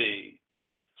anything?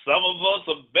 Some of us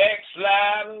are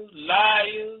backsliders,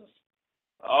 liars.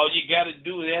 All you got to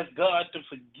do is ask God to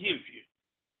forgive you.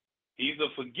 He's a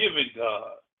forgiving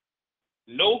God.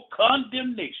 No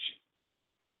condemnation.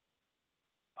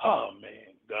 Oh,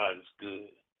 man, God is good.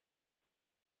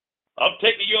 I'm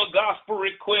taking your gospel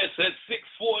request at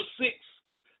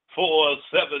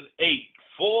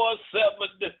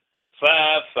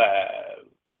 646-478-4755.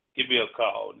 Give me a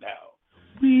call now.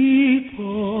 We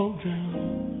fall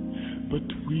down, but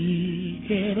we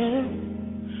get up.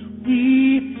 We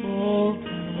fall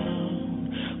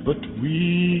down, but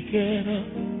we get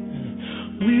up.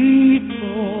 We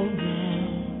fall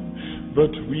down,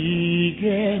 but we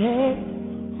get up.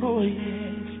 Oh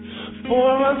yes,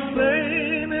 for a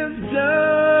saint is just a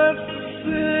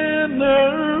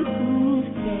sinner who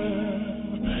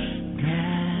fell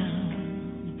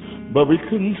down, but we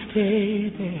couldn't stay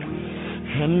there,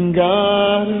 and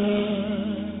God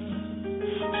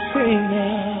say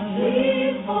now.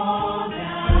 We fall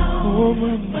down, oh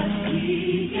my, but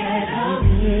we get up.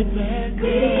 Get back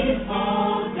we up.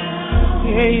 Fall down,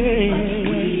 yeah, yeah, yeah.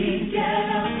 We get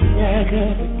up, back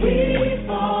up again. We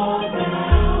fall down.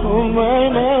 Oh my,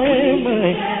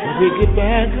 we get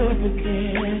back up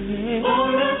again.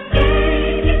 For a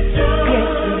thing is just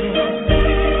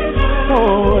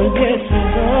oh yes,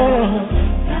 Lord.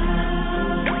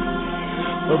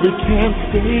 But we can't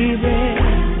stay there.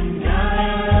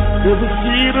 There's a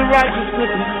seed of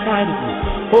righteousness inside of me.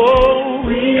 Oh,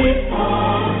 we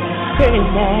stay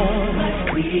now.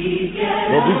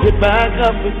 But we get back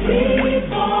up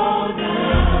again.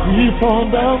 We fall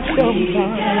down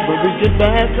sometimes, but we get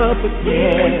back up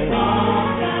again.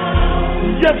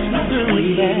 Yes, we do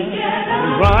that. We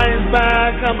rise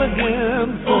back up again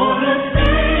for the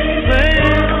sinner.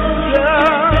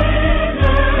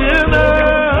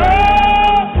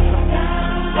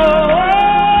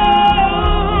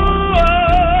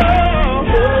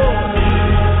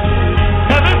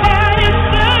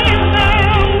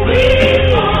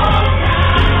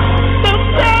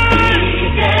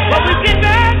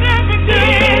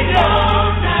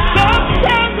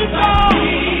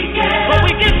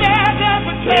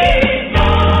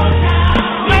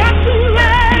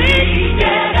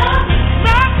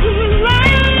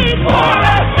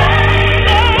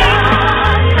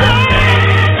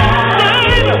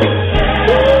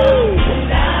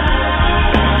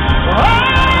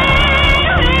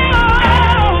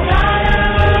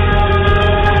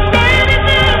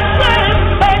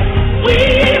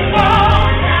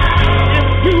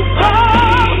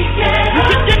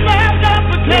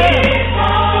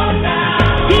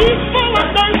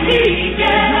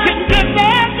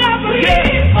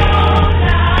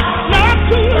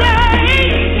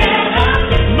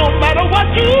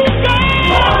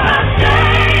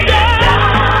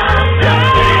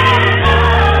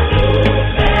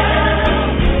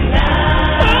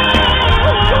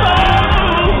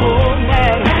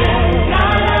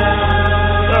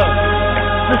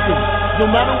 No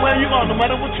matter where you are, no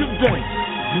matter what you've done,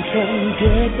 you can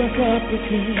get back up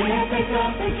again.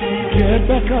 Get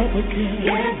back up again.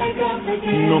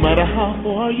 No matter how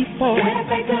far you fall,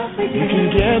 you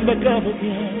can get back up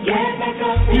again.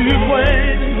 He's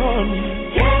waiting on you.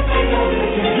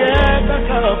 Get back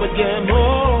up again.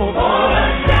 Oh,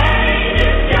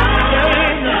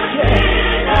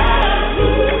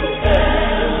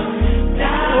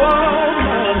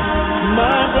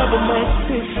 my brother, my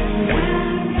sister.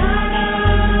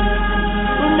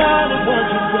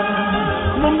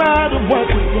 No matter what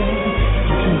you've done,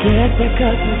 you can get back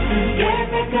up again.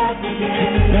 Get back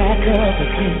up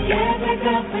again.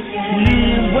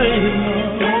 He's waiting on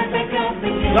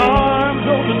his arms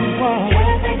open wide.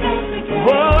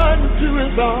 Run to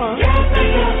his arms.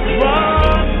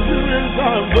 Run to his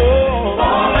arms. Oh,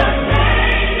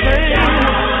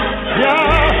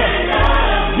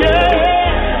 yeah.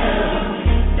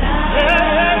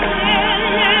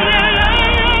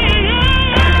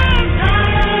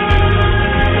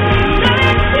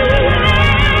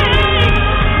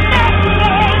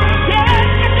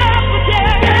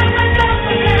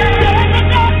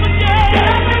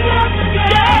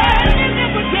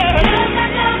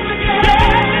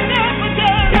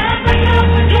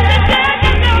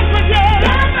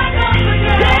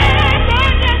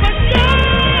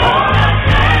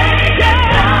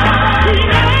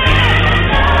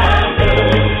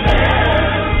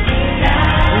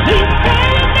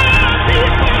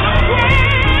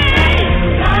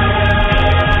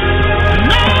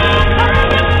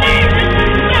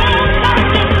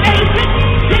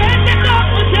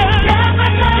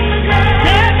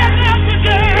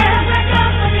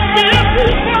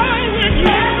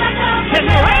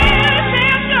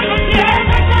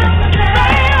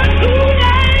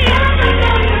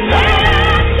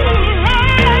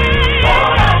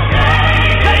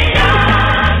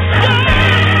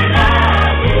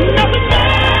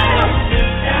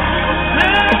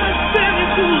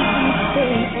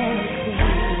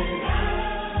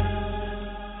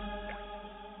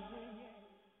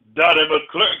 Donnie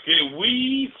McClurky,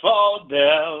 we fall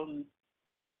down,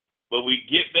 but we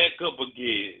get back up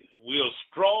again. We're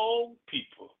strong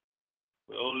people.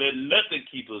 We don't let nothing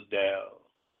keep us down.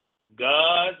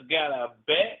 God's got our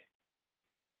back,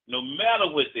 no matter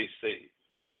what they say,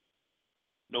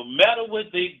 no matter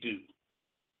what they do.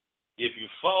 If you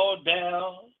fall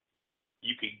down,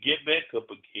 you can get back up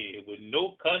again with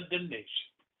no condemnation.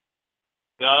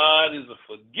 God is a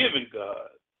forgiving God.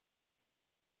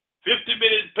 50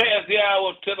 minutes past the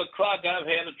hour of 10 o'clock, I've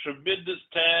had a tremendous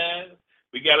time.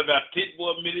 We got about 10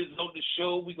 more minutes on the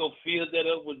show. We're going to fill that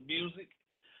up with music.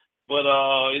 But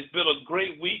it's been a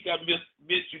great week. I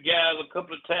missed you guys a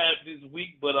couple of times this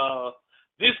week. But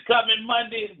this coming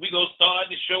Monday, we're going to start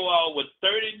the show off with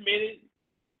 30 minutes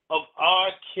of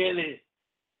R. Kelly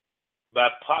by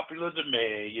popular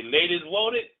demand. You ladies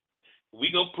want it? We're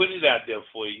going to put it out there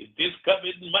for you this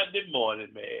coming Monday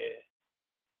morning, man.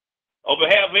 On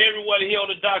behalf of everyone here on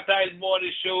the Dr. Ice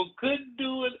Morning Show, couldn't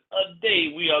do it a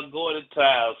day. We are going into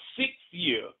our 6th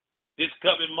year. This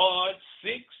coming March,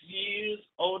 6 years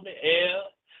on the air.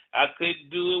 I couldn't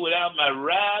do it without my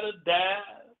ride or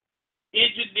die,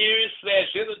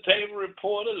 engineering/entertainment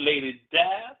reporter, Lady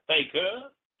Di. Thank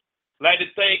her. Like to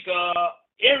thank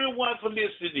everyone for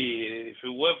listening in. If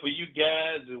it weren't for you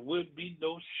guys, there would be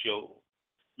no show.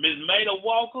 Miss Maynard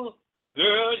Walker,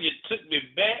 girl, you took me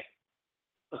back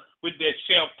with that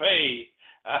champagne.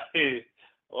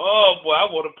 Oh, boy, I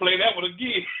want to play that one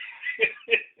again.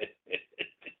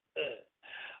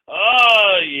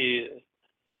 Oh, yeah.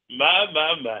 My.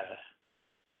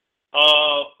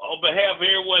 On behalf of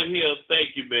everyone here,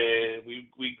 thank you, man.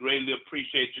 We greatly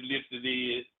appreciate you listening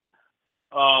in.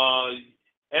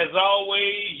 As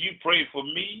always, you pray for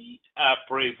me, I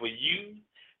pray for you,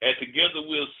 and together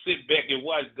we'll sit back and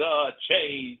watch God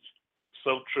change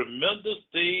some tremendous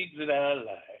things in our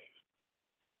lives.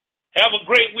 Have a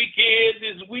great weekend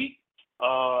this week.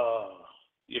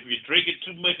 If you're drinking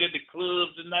too much at the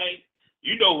clubs tonight,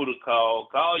 you know who to call.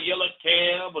 Call Yellow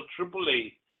Cab or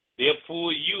AAA. They'll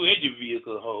pull you and your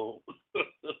vehicle home.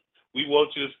 We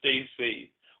want you to stay safe.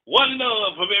 One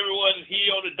love from everyone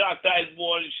here on the Dr. Ice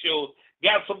Morning Show.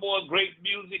 Got some more great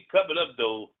music coming up,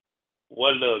 though.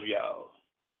 One love, y'all.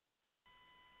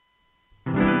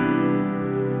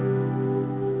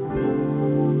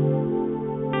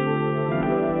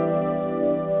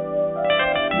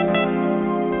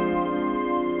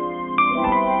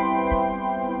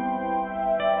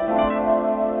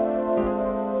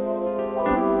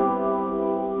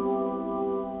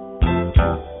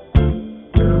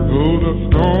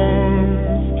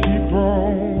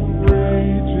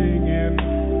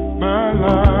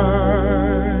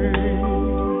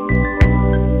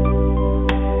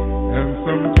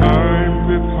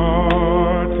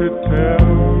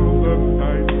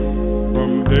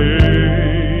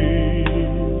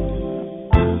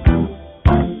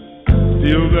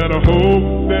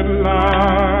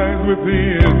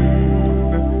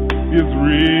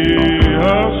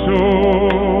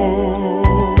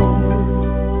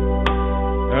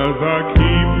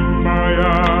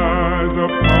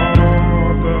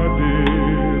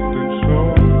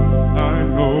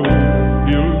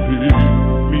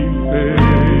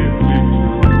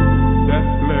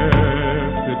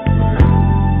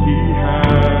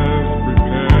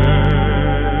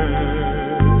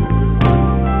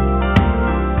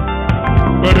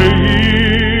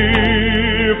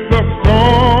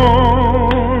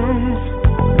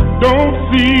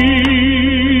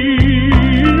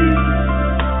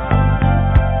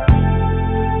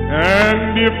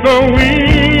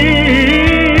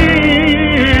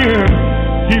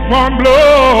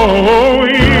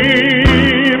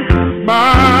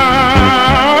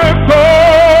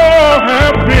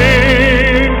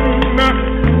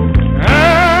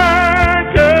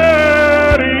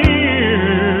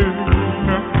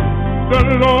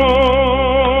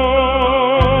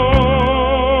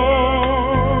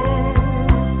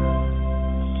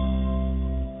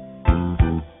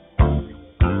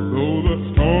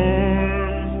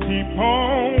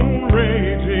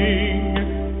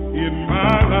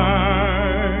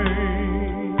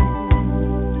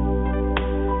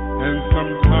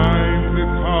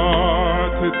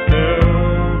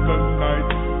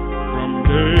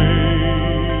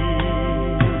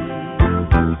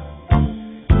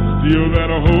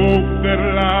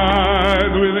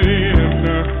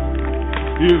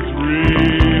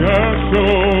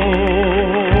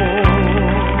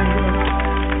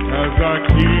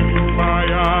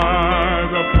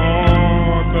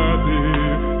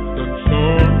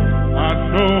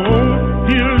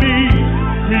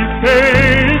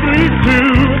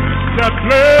 That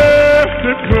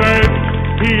blessed place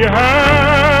he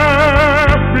has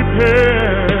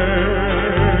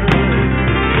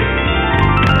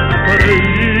But if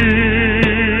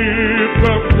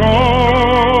the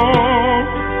storm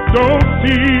don't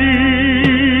cease,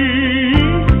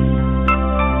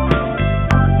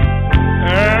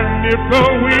 and if the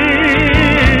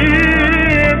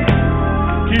wind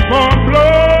keep on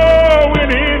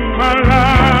blowing in my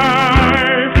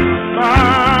life,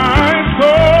 my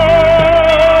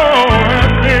soul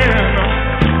has been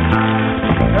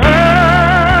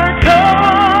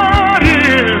anchored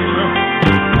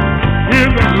in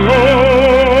the Lord.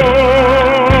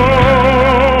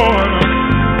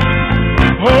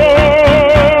 Oh,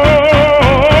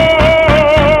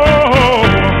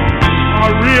 I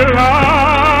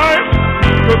realize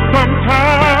that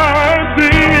sometimes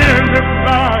in this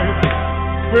life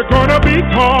we're gonna be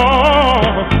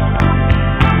tossed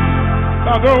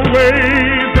by the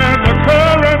waves and the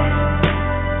currents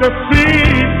that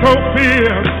seem so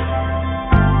fierce.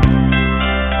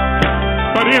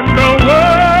 But in the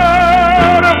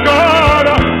Word of God,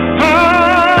 I've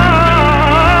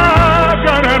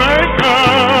got an anchor,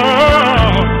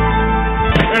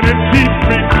 and it keeps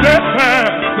me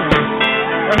steadfast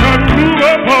and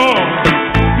unmovable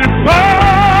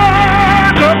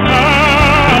despite the tide.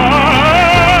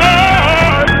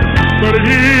 But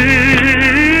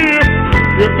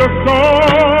if the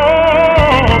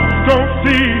storm don't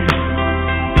cease,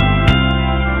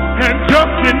 and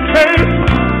just in case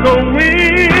the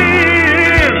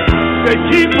wind they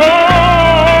keep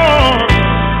on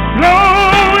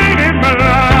blowing in my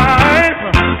life,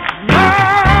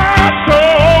 my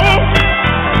soul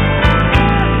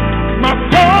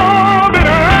been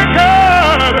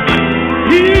anchored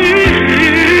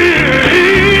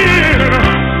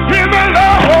in the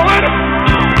Lord,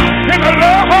 in the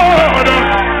Lord,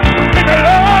 in the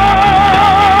Lord.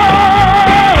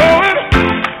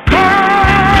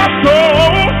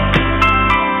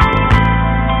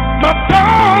 My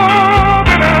soul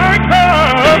been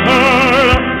anchored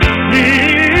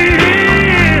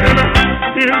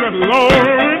in the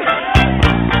Lord.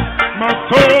 My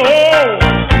soul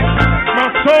be anchored. My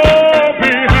soul be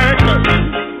anchored.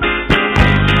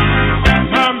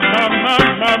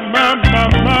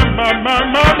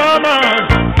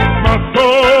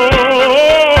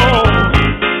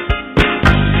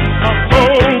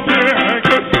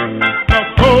 My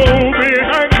soul be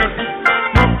anchored.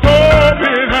 My soul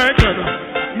be anchored.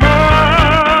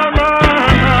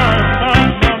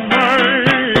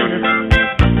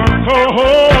 My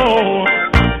soul.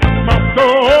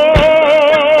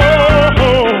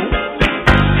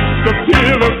 The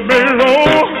killers may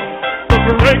roll, the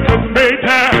breakers may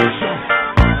dash.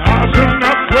 I should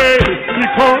not pray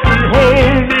because he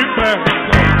holds me fast.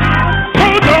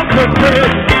 Hold on to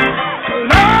faith,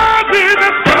 Lord in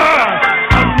the sky.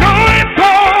 I know it's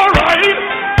alright,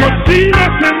 'cause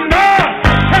Jesus is mine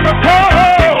and the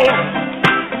soul.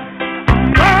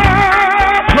 My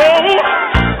soul,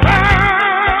 my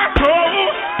soul,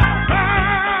 my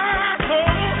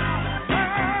soul,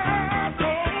 my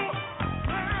soul.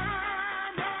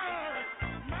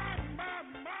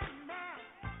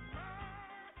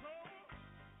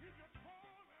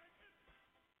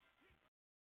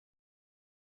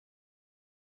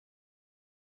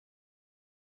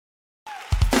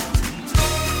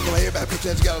 Come on, everybody put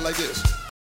your hands together like this.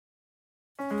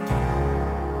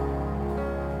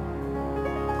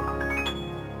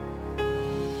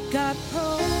 God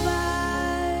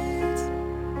provides,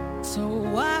 so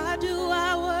why do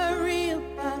I worry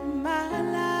about my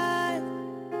life?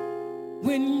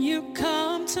 When you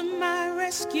come to my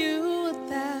rescue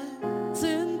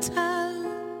 1,000 times,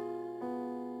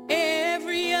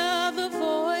 every other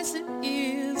voice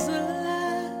is a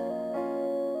lie.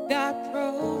 God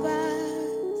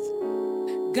provides,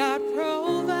 God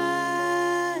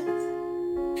provides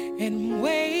in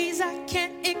ways I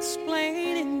can't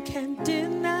explain and can't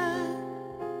deny.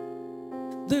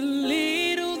 The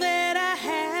little that I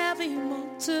have, He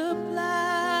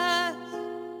multiplies.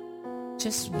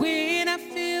 Just when I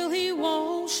feel He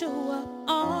won't show up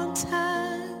on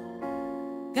time,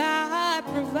 God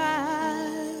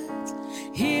provides.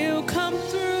 He'll come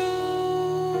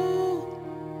through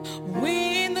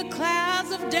when the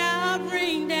clouds of doubt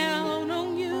rain down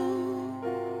on you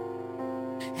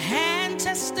and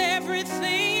test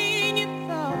everything you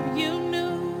thought you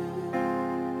knew.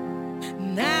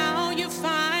 Now you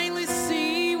finally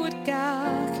see what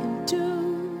God can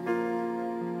do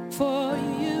for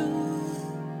you.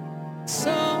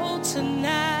 So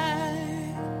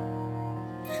tonight,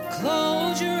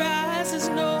 close your eyes, there's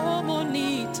no more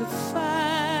need to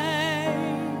fight.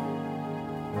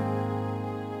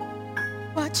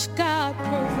 Watch God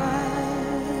provide.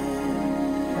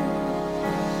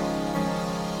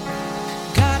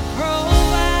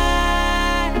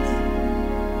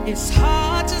 It's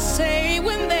hard to say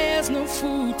when there's no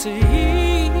food to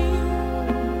eat,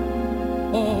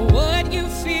 or what you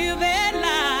feel that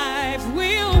life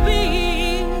will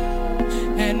be.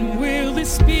 And will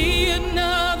this be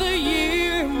another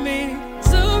year of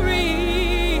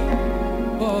misery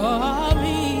for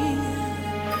me?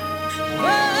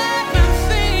 But my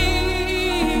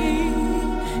faith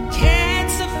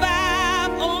can't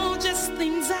survive on just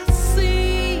things I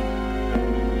see,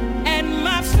 and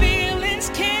my feelings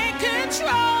can't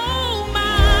control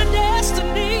my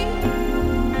destiny.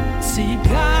 See,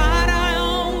 God, I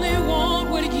only want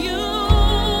what you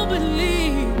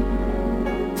believe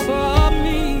for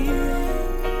me.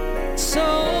 So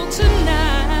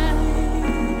tonight,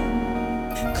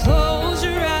 close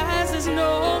your eyes, there's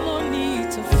no more need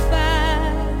to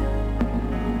fight.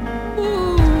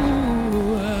 Ooh,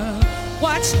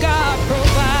 watch God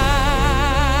provide.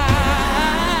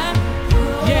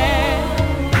 Yeah,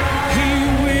 He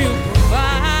will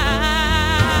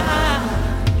provide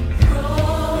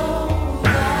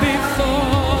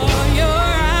before your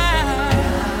eyes.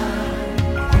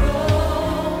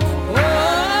 Oh,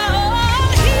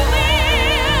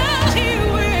 He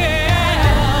will.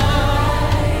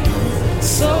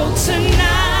 So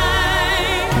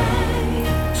tonight,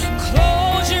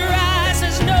 close your eyes,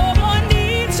 there's no more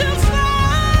need to fight.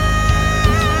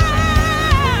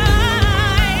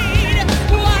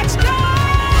 Watch God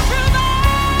provide.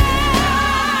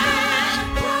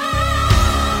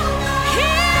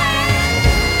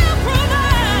 He'll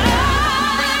provide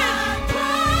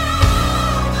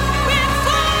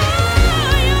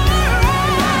before your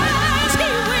eyes. He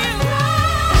will.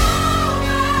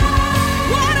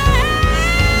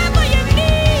 Whatever you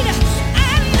need, I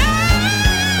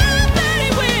know that He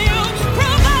will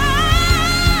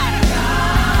provide.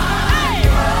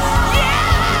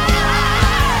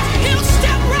 Yeah, He'll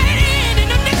step right in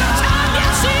the nick of time.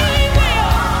 Yes, He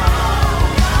will.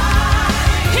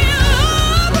 He'll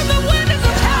open the windows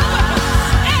of heaven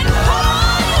and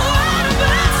pour you out a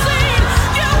blessing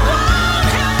you won't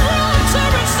have room to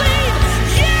receive.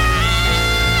 Yeah.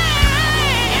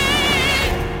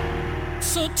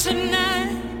 So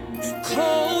tonight,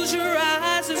 close your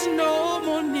eyes, there's no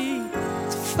more need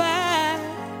to fight.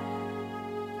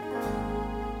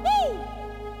 Woo!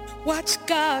 Watch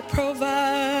God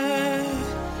provide.